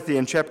Timothy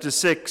in chapter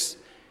 6,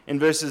 in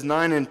verses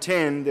 9 and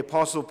 10, the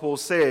Apostle Paul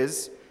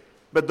says,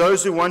 "But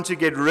those who want to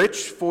get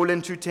rich fall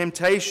into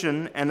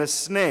temptation and a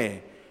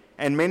snare,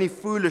 and many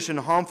foolish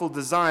and harmful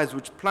desires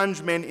which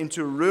plunge men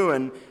into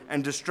ruin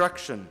and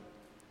destruction.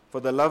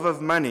 For the love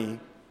of money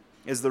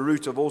is the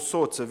root of all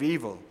sorts of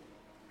evil.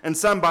 And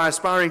some, by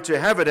aspiring to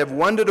have it, have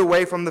wandered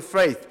away from the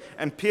faith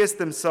and pierced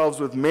themselves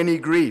with many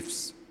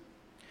griefs."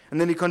 And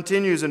then he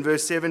continues in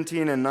verse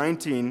 17 and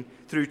 19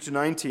 through to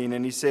 19,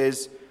 and he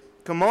says,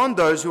 "Command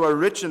those who are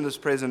rich in this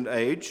present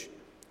age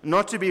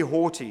not to be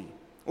haughty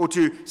or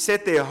to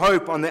set their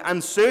hope on the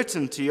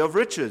uncertainty of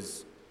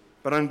riches,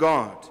 but on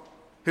God,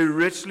 who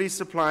richly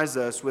supplies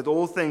us with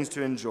all things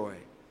to enjoy.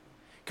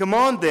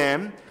 Command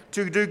them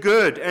to do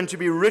good and to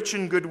be rich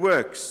in good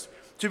works,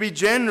 to be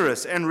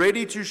generous and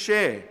ready to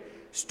share,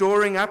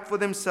 storing up for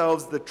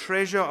themselves the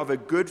treasure of a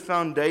good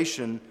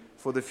foundation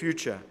for the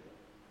future,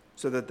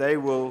 so that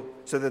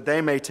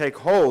they may take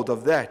hold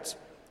of that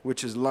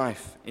which is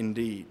life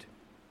indeed."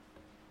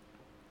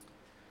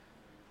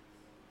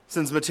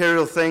 Since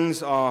material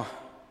things are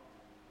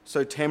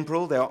so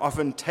temporal, they are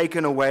often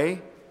taken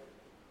away,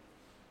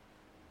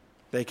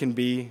 they can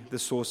be the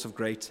source of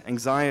great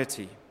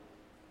anxiety.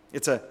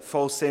 It's a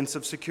false sense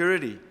of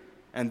security,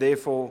 and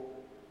therefore,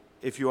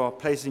 if you are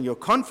placing your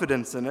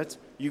confidence in it,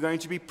 you're going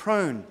to be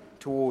prone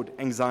toward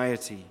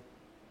anxiety.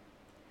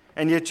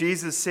 And yet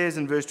Jesus says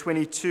in verse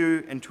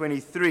 22 and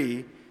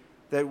 23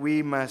 that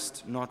we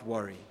must not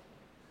worry.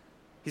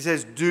 He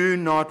says, "Do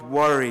not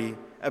worry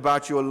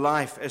about your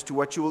life as to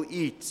what you will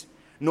eat,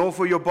 nor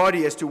for your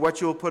body as to what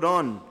you will put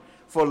on.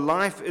 For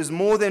life is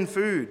more than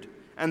food,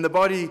 and the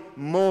body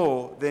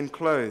more than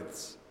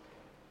clothes."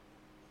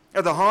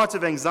 At the heart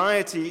of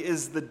anxiety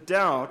is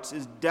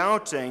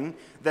doubting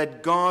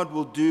that God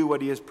will do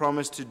what he has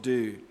promised to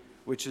do,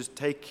 which is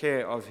take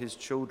care of his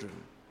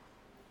children.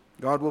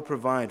 God will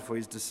provide for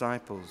his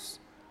disciples.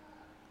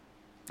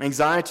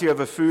 Anxiety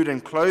over food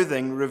and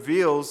clothing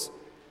reveals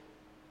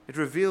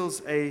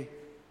a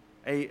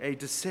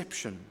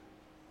deception.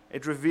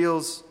 It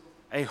reveals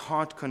a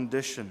heart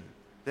condition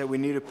that we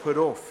need to put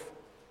off.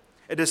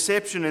 A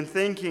deception in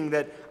thinking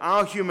that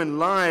our human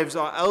lives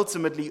are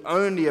ultimately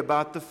only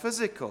about the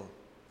physical.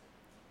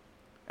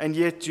 And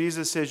yet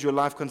Jesus says your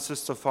life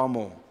consists of far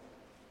more.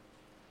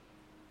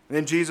 And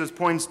then Jesus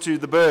points to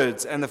the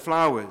birds and the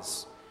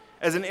flowers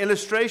as an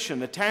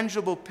illustration, a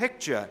tangible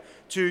picture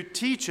to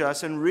teach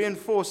us and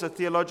reinforce a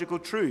theological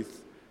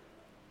truth.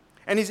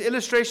 And his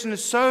illustration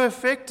is so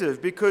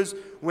effective because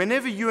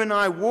whenever you and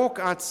I walk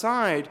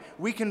outside,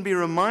 we can be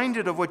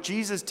reminded of what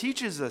Jesus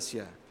teaches us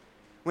here.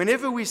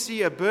 Whenever we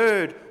see a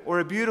bird or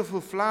a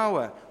beautiful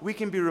flower, we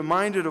can be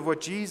reminded of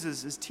what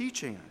Jesus is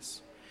teaching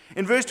us.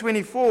 In verse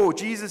 24,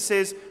 Jesus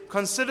says,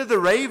 "Consider the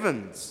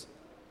ravens,"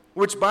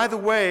 which, by the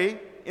way,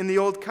 in the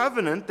Old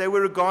Covenant, they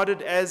were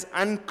regarded as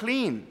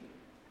unclean,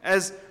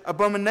 as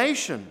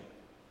abomination.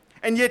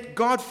 And yet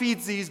God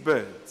feeds these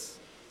birds,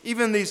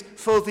 even these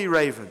filthy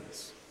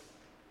ravens,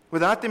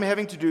 without them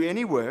having to do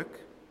any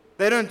work.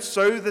 They don't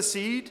sow the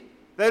seed.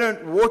 They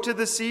don't water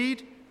the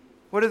seed.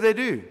 What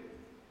do?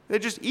 They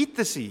just eat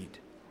the seed.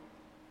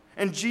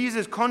 And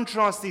Jesus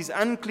contrasts these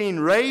unclean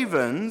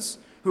ravens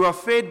who are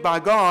fed by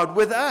God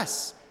with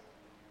us,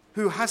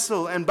 who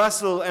hustle and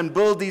bustle and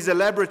build these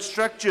elaborate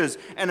structures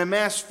and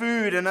amass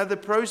food and other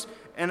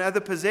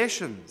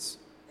possessions.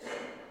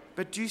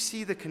 But do you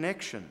see the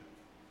connection?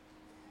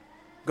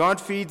 God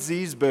feeds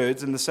these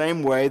birds in the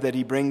same way that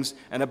he brings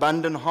an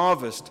abundant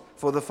harvest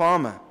for the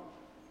farmer.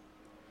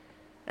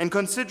 And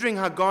considering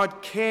how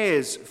God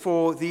cares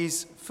for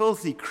these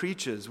filthy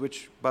creatures,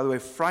 which, by the way,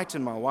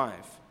 frighten my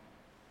wife,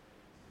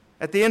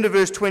 at the end of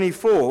verse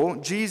 24,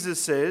 Jesus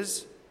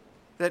says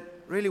that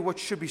really what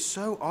should be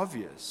so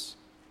obvious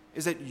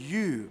is that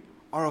you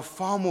are of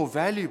far more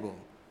value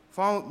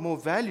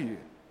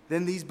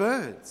than these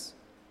birds.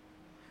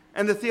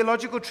 And the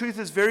theological truth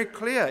is very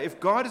clear. If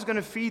God is going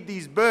to feed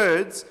these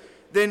birds,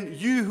 then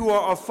you who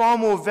are of far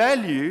more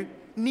value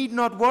need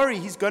not worry.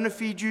 He's going to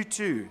feed you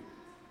too.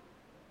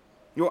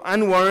 Your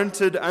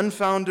unwarranted,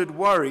 unfounded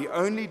worry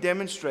only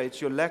demonstrates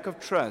your lack of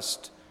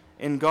trust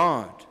in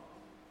God.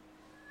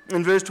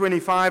 In verse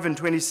 25 and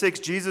 26,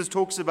 Jesus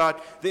talks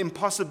about the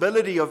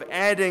impossibility of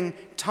adding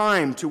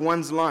time to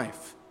one's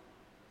life.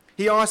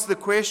 He asks the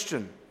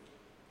question,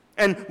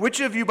 "And which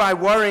of you by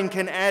worrying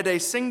can add a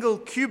single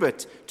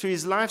cubit to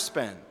his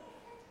lifespan?"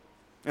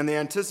 And the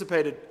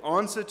anticipated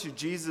answer to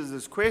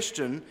Jesus'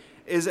 question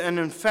is an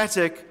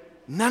emphatic,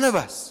 none of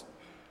us.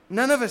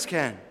 None of us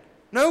can.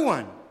 No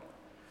one.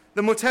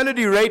 The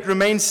mortality rate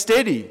remains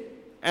steady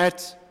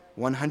at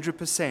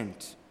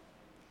 100%.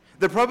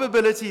 the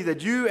probability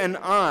that you and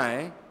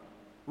I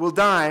will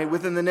die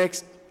within the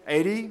next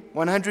 80,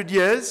 100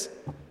 years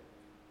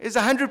is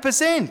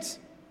 100%,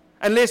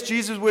 unless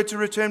Jesus were to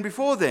return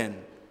before then.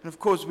 And of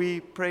course,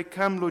 we pray,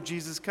 come, Lord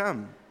Jesus,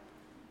 come.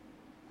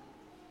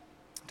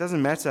 It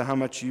doesn't matter how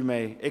much you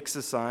may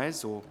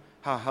exercise or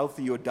how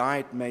healthy your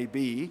diet may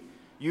be,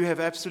 you have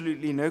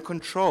absolutely no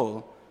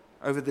control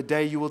over the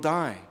day you will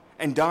die,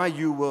 and die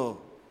you will.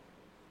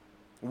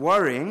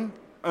 Worrying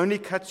only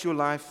cuts your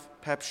life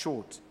perhaps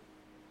short.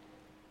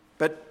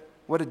 But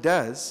what it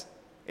does,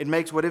 it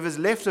makes whatever's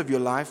left of your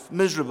life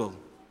miserable.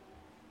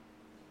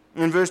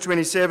 In verse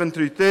 27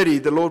 through 30,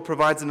 the Lord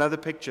provides another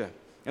picture,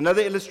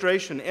 another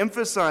illustration,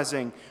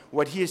 emphasizing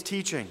what he is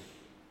teaching. He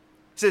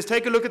says,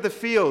 take a look at the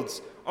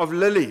fields of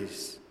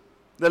lilies,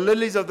 the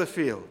lilies of the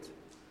field.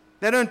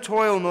 They don't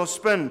toil nor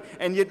spin,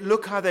 and yet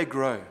look how they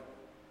grow.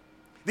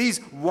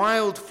 These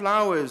wild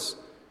flowers,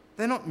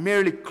 they're not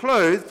merely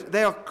clothed,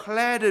 they are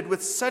cladded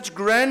with such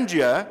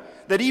grandeur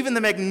that even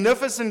the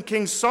magnificent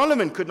King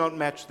Solomon could not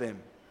match them.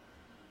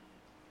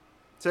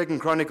 2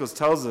 Chronicles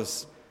tells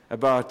us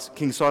about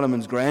King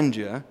Solomon's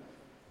grandeur.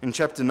 In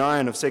chapter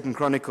 9 of 2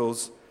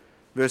 Chronicles,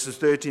 verses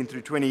 13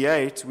 through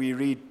 28, we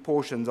read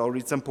portions. I'll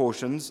read some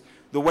portions.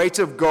 The weight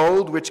of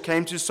gold which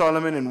came to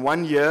Solomon in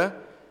 1 year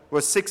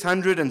was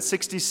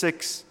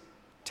 666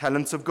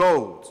 talents of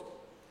gold.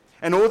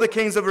 And all the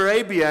kings of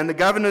Arabia and the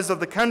governors of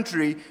the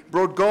country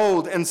brought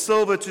gold and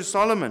silver to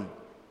Solomon.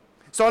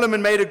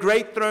 Solomon made a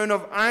great throne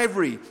of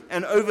ivory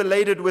and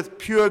overlaid it with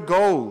pure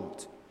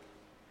gold.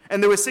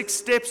 And there were 6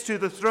 steps to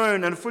the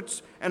throne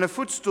and a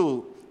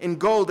footstool in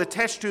gold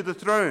attached to the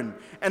throne,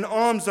 and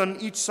arms on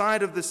each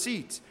side of the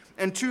seat,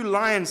 and 2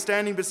 lions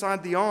standing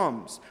beside the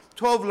arms.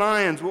 12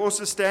 lions were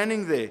also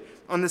standing there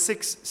on the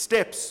 6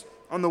 steps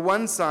on the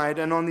one side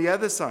and on the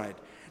other side.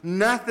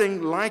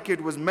 Nothing like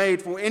it was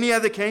made for any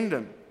other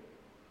kingdom.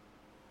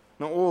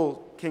 Now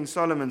all King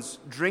Solomon's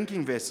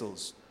drinking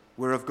vessels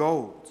were of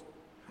gold.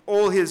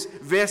 All his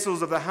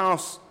vessels of the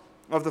house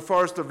of the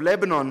forest of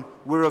Lebanon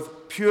were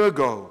of pure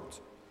gold.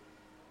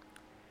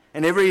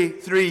 And every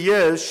 3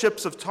 years,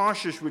 ships of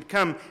Tarshish would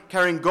come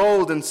carrying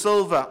gold and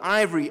silver,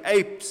 ivory,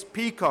 apes,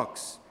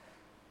 peacocks,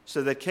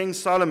 so that King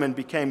Solomon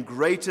became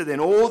greater than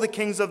all the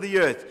kings of the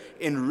earth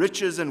in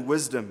riches and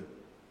wisdom.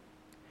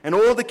 And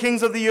all the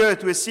kings of the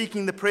earth were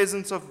seeking the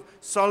presence of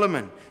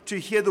Solomon to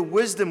hear the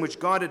wisdom which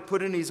God had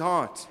put in his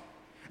heart.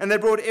 And they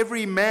brought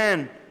every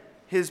man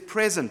his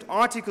present,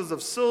 articles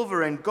of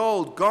silver and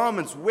gold,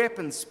 garments,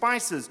 weapons,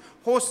 spices,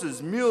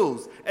 horses,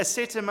 mules, a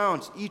set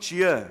amount each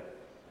year.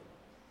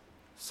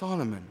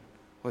 Solomon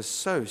was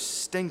so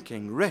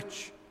stinking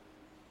rich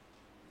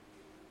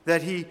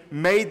that he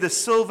made the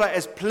silver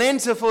as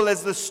plentiful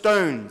as the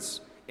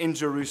stones in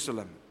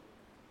Jerusalem.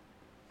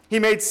 He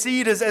made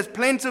cedars as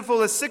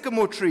plentiful as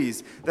sycamore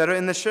trees that are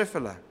in the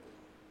Shephelah.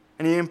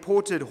 And he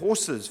imported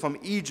horses from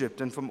Egypt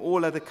and from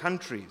all other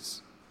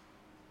countries.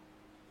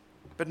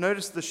 But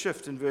notice the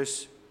shift in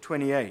verse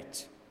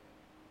 28.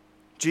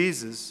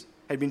 Jesus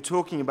had been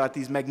talking about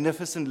these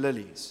magnificent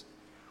lilies,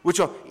 which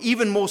are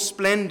even more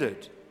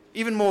splendid,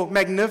 even more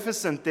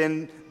magnificent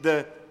than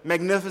the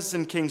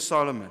magnificent King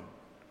Solomon.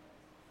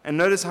 And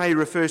notice how he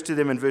refers to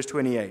them in verse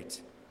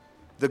 28.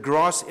 The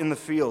grass in the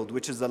field,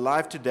 which is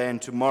alive today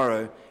and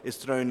tomorrow, is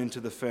thrown into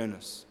the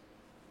furnace.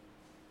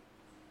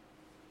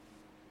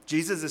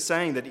 Jesus is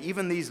saying that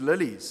even these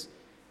lilies,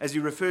 as he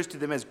refers to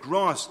them as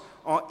grass,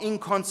 are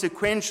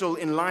inconsequential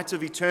in light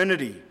of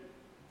eternity.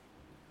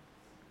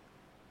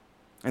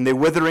 And their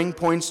withering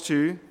points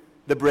to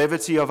the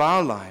brevity of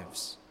our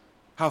lives,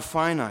 how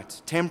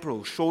finite,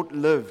 temporal,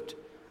 short-lived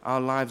our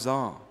lives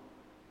are.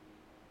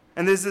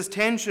 And there's this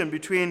tension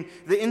between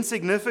the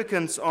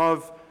insignificance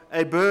of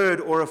a bird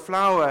or a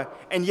flower,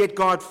 and yet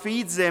God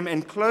feeds them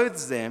and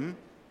clothes them,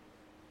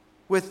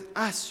 with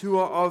us who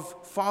are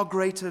of far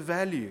greater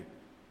value,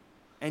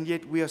 and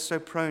yet we are so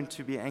prone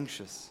to be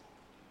anxious.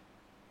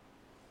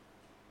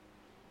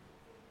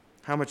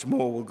 How much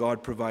more will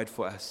God provide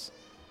for us?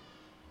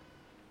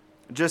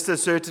 Just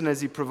as certain as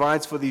he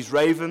provides for these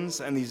ravens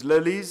and these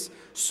lilies,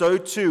 so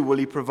too will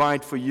he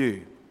provide for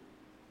you.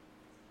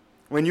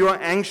 When you are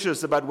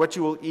anxious about what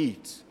you will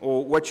eat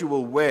or what you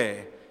will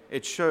wear,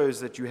 it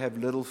shows that you have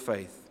little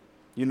faith.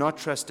 You're not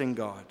trusting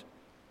God.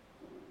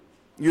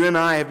 You and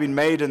I have been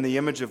made in the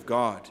image of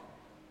God.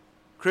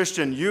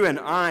 Christian, you and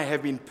I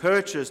have been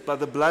purchased by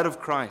the blood of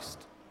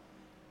Christ.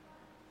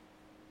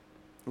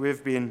 We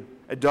have been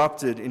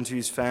adopted into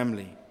his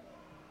family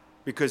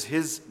because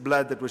his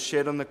blood that was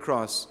shed on the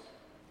cross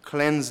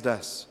cleansed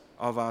us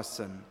of our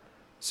sin,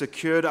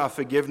 secured our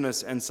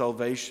forgiveness and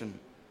salvation.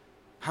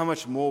 How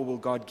much more will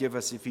God give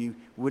us if he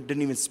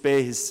didn't even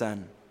spare his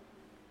son?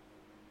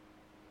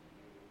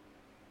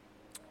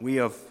 We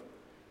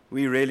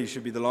really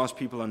should be the last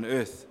people on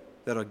earth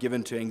that are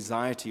given to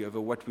anxiety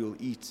over what we will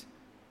eat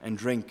and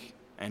drink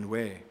and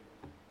wear.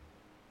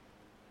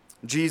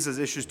 Jesus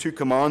issues 2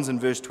 commands in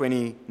verse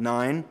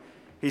 29.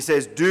 He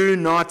says, do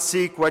not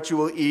seek what you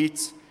will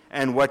eat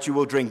and what you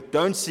will drink.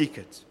 Don't seek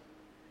it.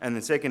 And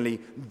then secondly,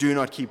 do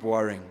not keep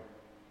worrying.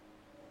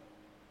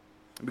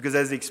 Because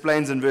as he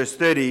explains in verse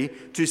 30,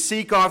 to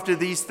seek after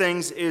these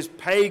things is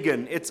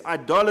pagan, it's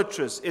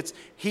idolatrous, it's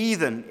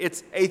heathen,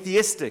 it's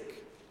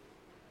atheistic.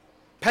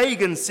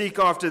 Pagans seek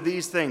after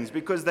these things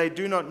because they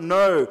do not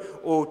know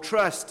or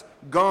trust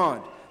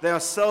God. They are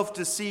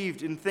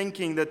self-deceived in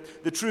thinking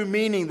that the true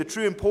meaning, the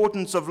true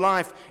importance of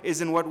life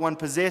is in what one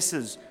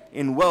possesses,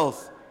 in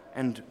wealth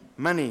and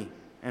money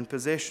and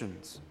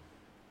possessions.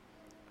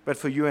 But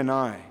for you and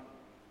I,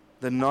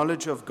 the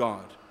knowledge of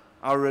God,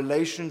 our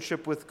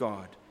relationship with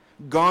God,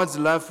 God's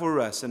love for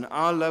us and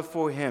our love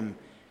for Him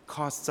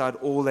casts out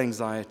all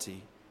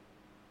anxiety.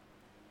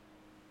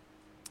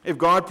 If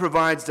God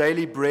provides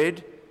daily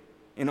bread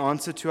in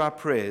answer to our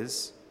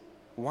prayers,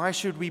 why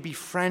should we be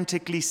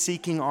frantically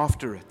seeking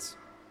after it?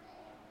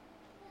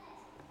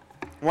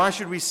 Why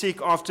should we seek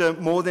after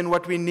more than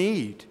what we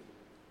need?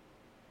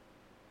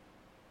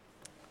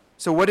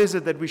 So what is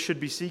it that we should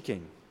be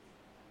seeking?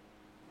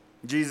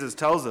 Jesus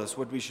tells us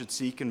what we should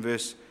seek in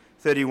verse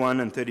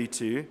 31 and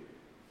 32.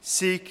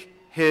 Seek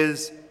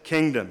His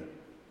kingdom,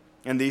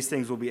 and these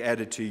things will be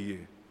added to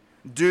you.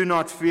 Do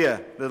not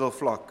fear, little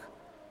flock,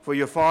 for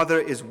your Father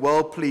is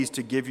well pleased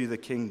to give you the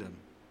kingdom.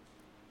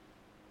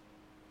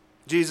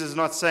 Jesus is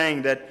not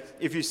saying that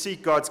if you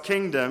seek God's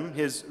kingdom,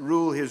 His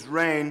rule, His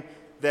reign,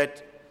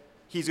 that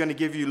He's going to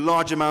give you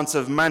large amounts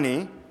of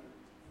money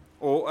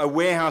or a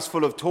warehouse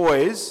full of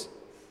toys.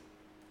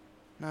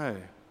 No.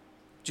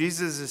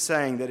 Jesus is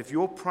saying that if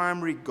your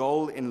primary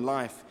goal in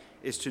life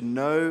is to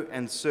know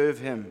and serve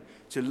Him,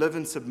 to live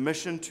in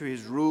submission to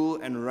His rule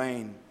and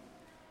reign,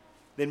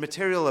 then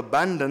material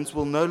abundance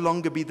will no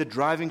longer be the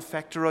driving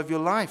factor of your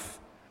life.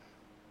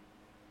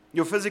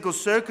 Your physical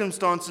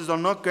circumstances are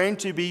not going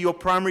to be your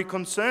primary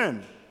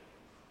concern.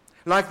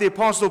 Like the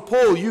Apostle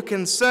Paul, you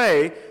can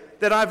say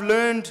that I've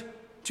learned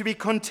to be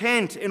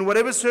content in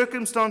whatever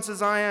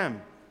circumstances I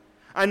am.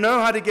 I know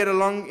how to get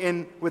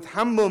along with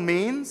humble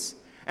means,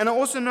 and I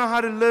also know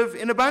how to live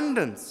in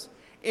abundance.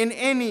 In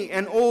any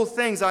and all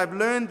things, I've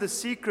learned the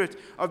secret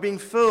of being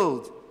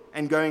filled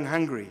and going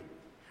hungry,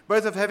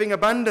 both of having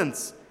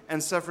abundance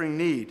and suffering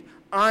need.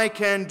 I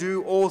can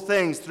do all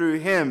things through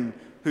Him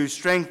who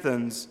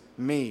strengthens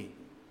me.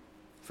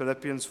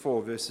 Philippians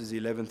 4, verses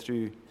 11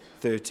 through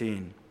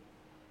 13.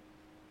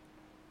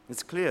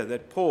 It's clear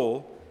that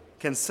Paul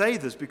can say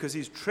this because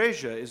his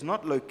treasure is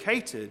not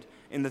located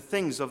in the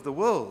things of the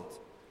world.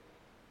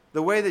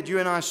 The way that you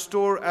and I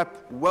store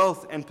up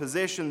wealth and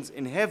possessions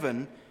in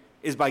heaven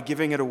is by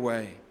giving it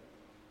away,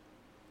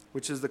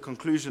 which is the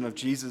conclusion of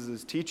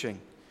Jesus' teaching.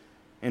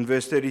 In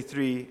verse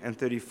 33 and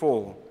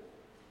 34,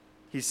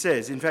 he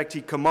says, in fact,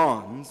 he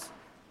commands,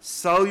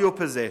 sell your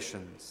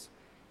possessions,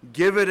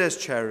 give it as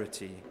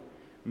charity,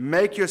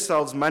 make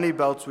yourselves money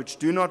belts which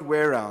do not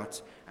wear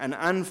out, an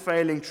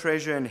unfailing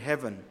treasure in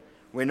heaven,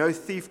 where no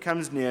thief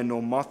comes near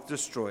nor moth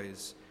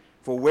destroys.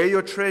 For where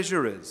your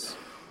treasure is,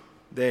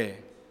 there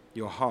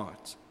your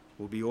heart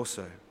will be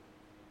also.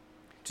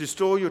 To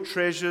store your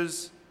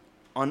treasures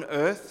on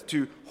earth,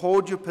 to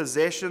hoard your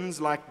possessions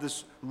like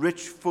this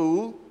rich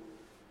fool,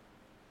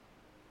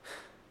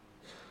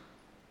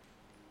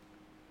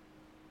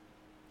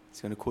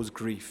 it's going to cause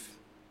grief,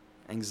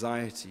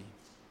 anxiety,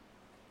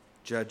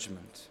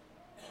 judgment,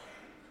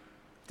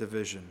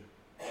 division.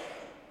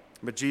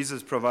 But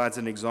Jesus provides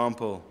an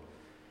example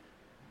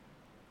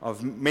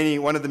of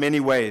one of the many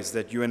ways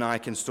that you and I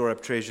can store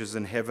up treasures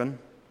in heaven.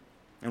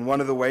 And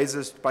one of the ways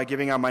is by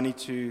giving our money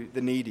to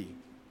the needy,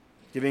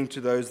 giving to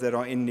those that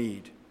are in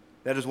need.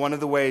 That is one of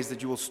the ways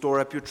that you will store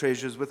up your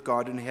treasures with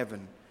God in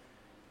heaven.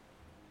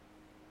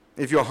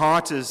 If your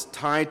heart is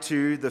tied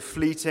to the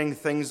fleeting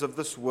things of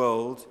this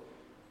world,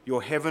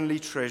 your heavenly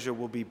treasure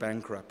will be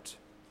bankrupt.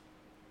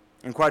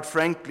 And quite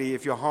frankly,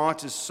 if your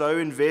heart is so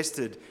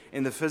invested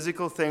in the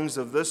physical things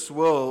of this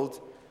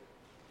world,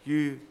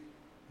 you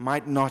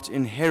might not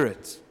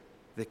inherit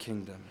the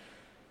kingdom.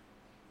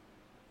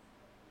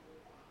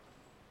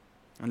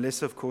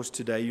 Unless, of course,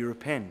 today you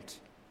repent.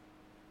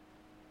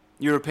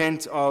 You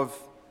repent of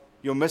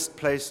your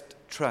misplaced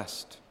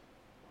trust.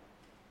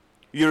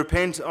 You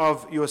repent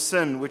of your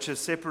sin which has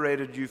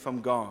separated you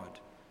from God.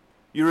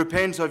 You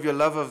repent of your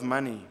love of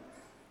money.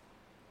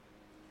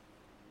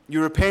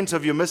 You repent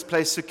of your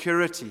misplaced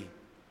security.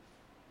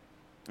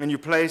 And you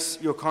place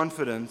your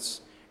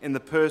confidence in the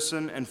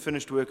person and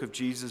finished work of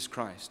Jesus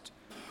Christ,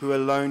 who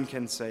alone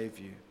can save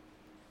you.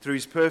 Through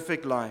His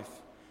perfect life,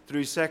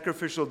 through His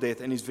sacrificial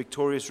death and His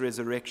victorious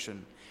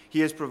resurrection,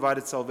 He has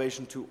provided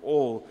salvation to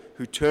all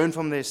who turn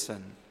from their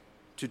sin,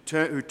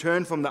 who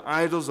turn from the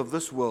idols of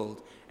this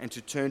world, and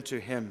to turn to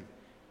Him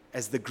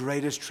as the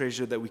greatest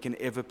treasure that we can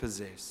ever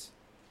possess,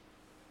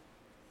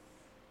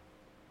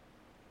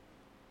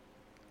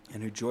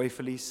 and who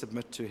joyfully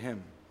submit to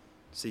Him,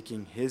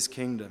 seeking His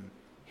kingdom,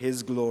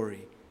 His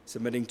glory,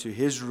 submitting to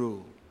His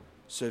rule,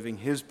 serving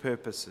His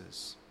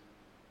purposes.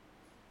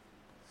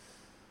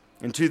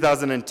 In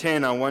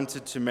 2010, I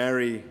wanted to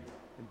marry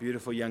a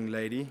beautiful young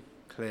lady,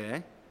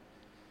 Claire,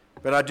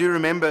 but I do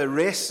remember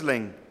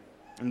wrestling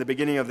in the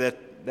beginning of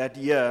that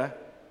year.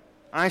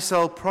 I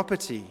sell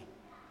property.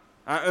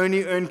 I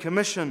only earn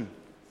commission.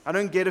 I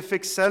don't get a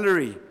fixed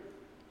salary.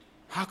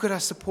 How could I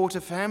support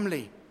a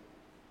family?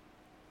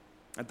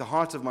 At the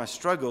heart of my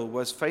struggle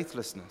was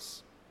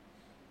faithlessness.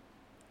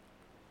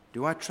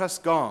 Do I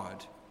trust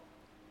God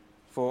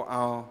for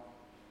our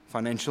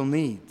financial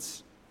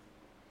needs?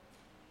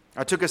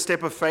 I took a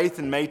step of faith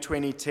in May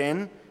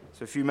 2010,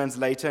 so a few months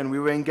later, and we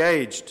were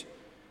engaged.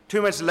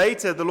 2 months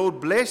later, the Lord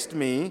blessed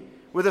me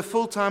with a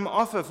full-time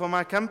offer for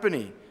my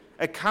company,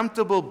 a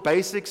comfortable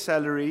basic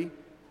salary,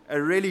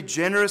 a really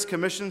generous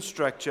commission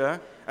structure,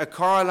 a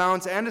car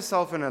allowance, and a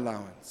cell phone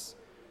allowance.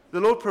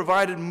 The Lord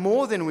provided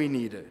more than we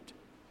needed.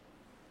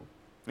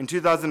 In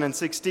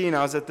 2016,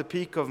 I was at the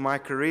peak of my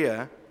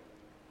career,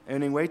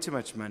 earning way too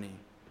much money,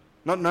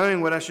 not knowing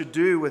what I should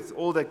do with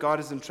all that God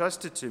has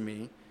entrusted to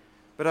me.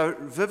 But I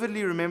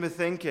vividly remember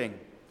thinking,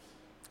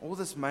 all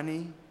this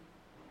money,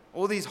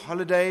 all these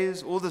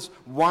holidays, all this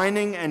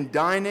wining and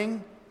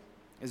dining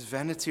is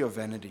vanity of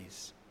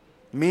vanities,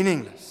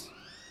 meaningless.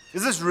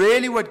 Is this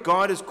really what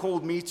God has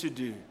called me to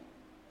do?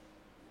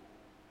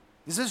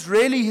 Is this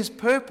really His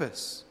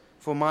purpose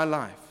for my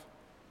life?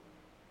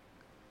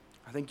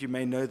 I think you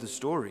may know the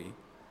story.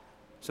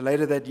 So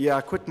later that year,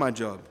 I quit my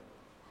job.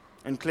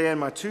 And Claire and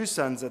my 2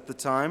 sons at the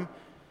time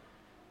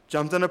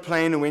jumped on a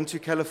plane and went to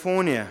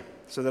California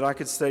so that I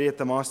could study at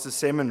the Master's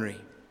Seminary.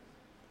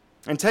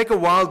 And take a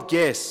wild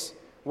guess,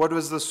 what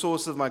was the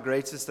source of my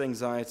greatest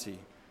anxiety?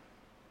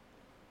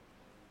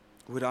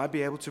 Would I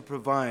be able to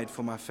provide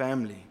for my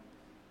family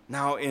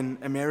now in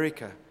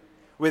America,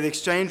 where the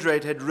exchange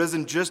rate had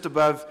risen just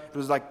above, it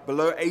was like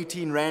below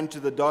 18 Rand to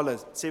the dollar,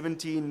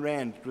 17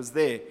 Rand, it was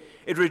there.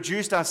 It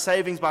reduced our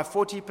savings by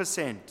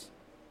 40%.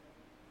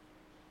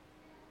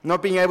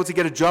 Not being able to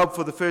get a job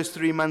for the first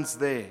 3 months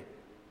there.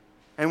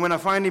 And when I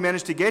finally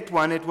managed to get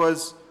one, it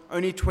was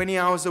only 20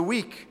 hours a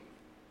week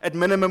at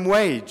minimum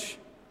wage.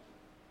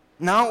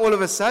 Now, all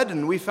of a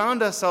sudden, we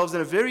found ourselves in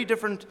a very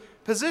different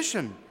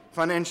position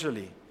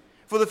financially.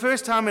 For the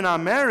first time in our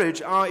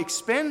marriage, our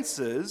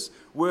expenses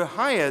were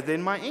higher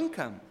than my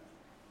income.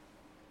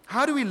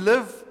 How do we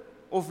live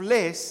off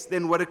less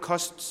than what it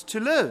costs to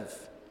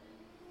live?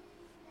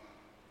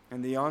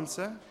 And the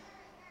answer?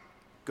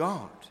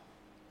 God.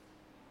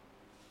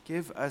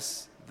 Give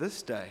us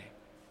this day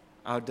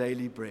our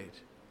daily bread.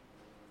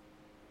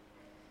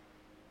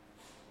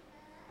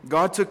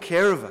 God took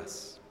care of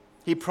us.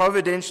 He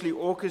providentially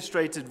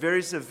orchestrated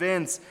various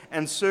events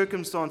and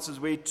circumstances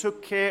where He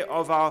took care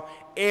of our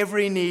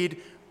every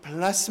need,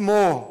 plus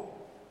more.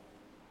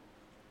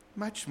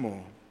 Much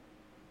more.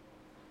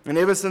 And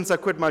ever since I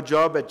quit my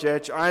job at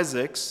J.H.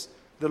 Isaacs,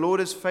 the Lord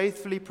has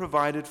faithfully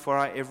provided for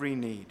our every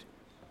need,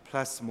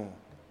 plus more.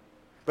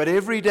 But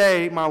every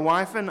day, my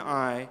wife and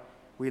I,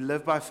 we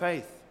live by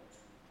faith,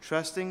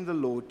 trusting the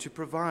Lord to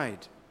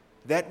provide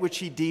that which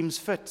He deems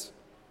fit,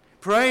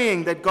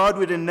 praying that God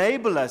would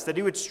enable us, that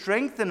He would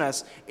strengthen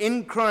us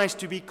in Christ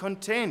to be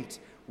content,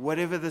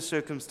 whatever the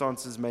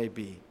circumstances may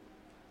be,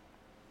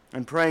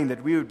 and praying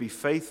that we would be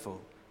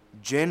faithful,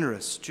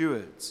 generous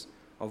stewards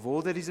of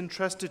all that He's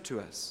entrusted to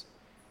us,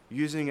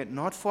 using it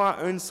not for our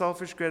own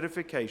selfish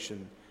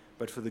gratification,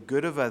 but for the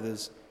good of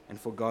others and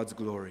for God's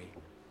glory.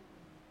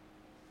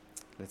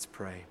 Let's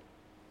pray.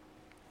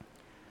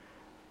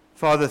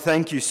 Father,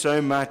 thank You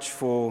so much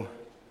for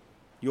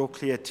Your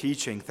clear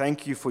teaching.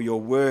 Thank You for Your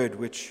word,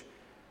 which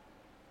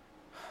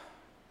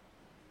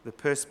the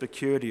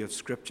perspicuity of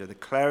Scripture, the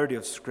clarity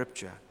of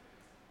Scripture,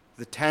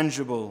 the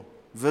tangible,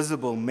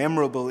 visible,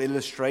 memorable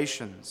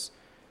illustrations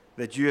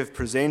that You have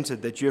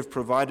presented, that You have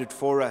provided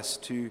for us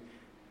to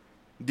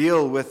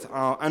deal with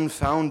our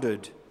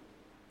unfounded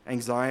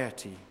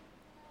anxiety.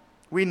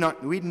 We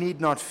need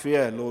not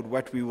fear, Lord,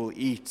 what we will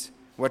eat,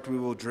 what we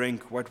will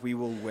drink, what we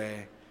will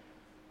wear.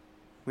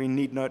 We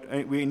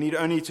need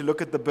only to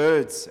look at the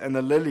birds and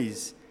the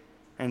lilies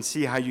and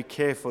see how You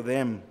care for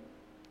them,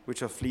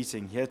 which are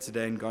fleeting, here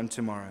today and gone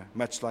tomorrow,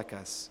 much like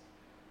us.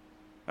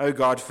 Oh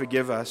God,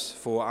 forgive us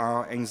for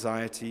our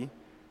anxiety.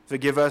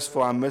 Forgive us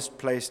for our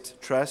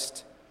misplaced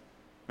trust.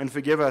 And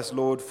forgive us,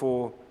 Lord,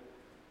 for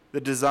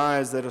the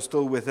desires that are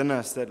still within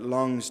us that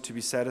longs to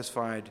be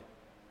satisfied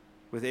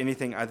with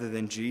anything other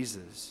than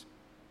Jesus.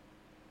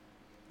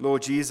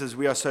 Lord Jesus,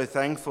 we are so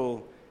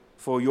thankful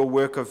for Your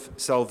work of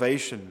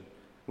salvation,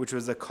 which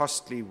was a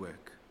costly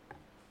work.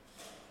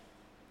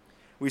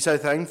 We're so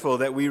thankful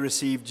that we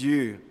received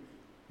You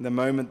the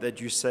moment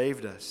that You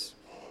saved us,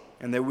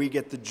 and that we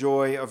get the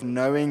joy of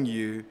knowing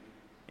You,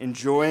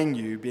 enjoying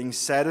You, being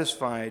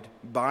satisfied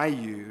by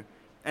You,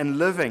 and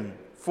living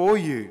for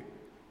You,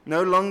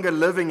 no longer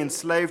living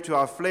enslaved to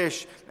our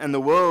flesh and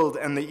the world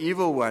and the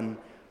evil one,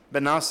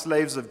 but now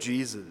slaves of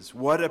Jesus.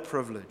 What a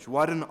privilege,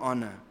 what an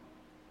honor.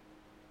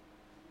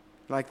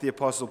 Like the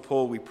Apostle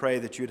Paul, we pray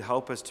that You'd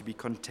help us to be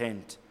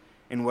content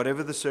in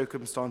whatever the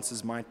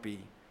circumstances might be,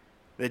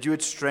 that You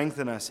would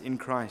strengthen us in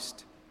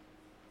Christ.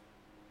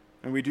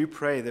 And we do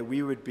pray that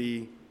we would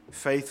be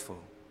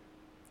faithful,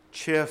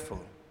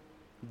 cheerful,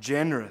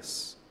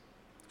 generous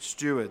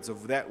stewards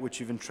of that which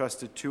You've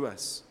entrusted to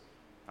us,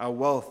 our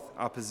wealth,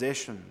 our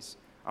possessions,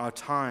 our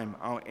time,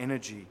 our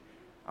energy,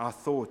 our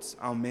thoughts,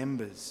 our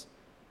members,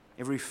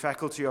 every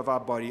faculty of our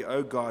body,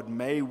 O God,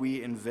 may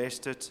we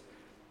invest it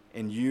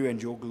in you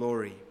and your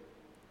glory,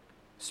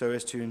 so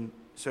as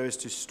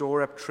to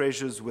store up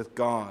treasures with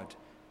God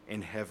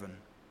in heaven.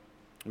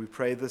 We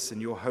pray this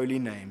in your holy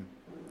name.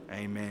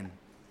 Amen.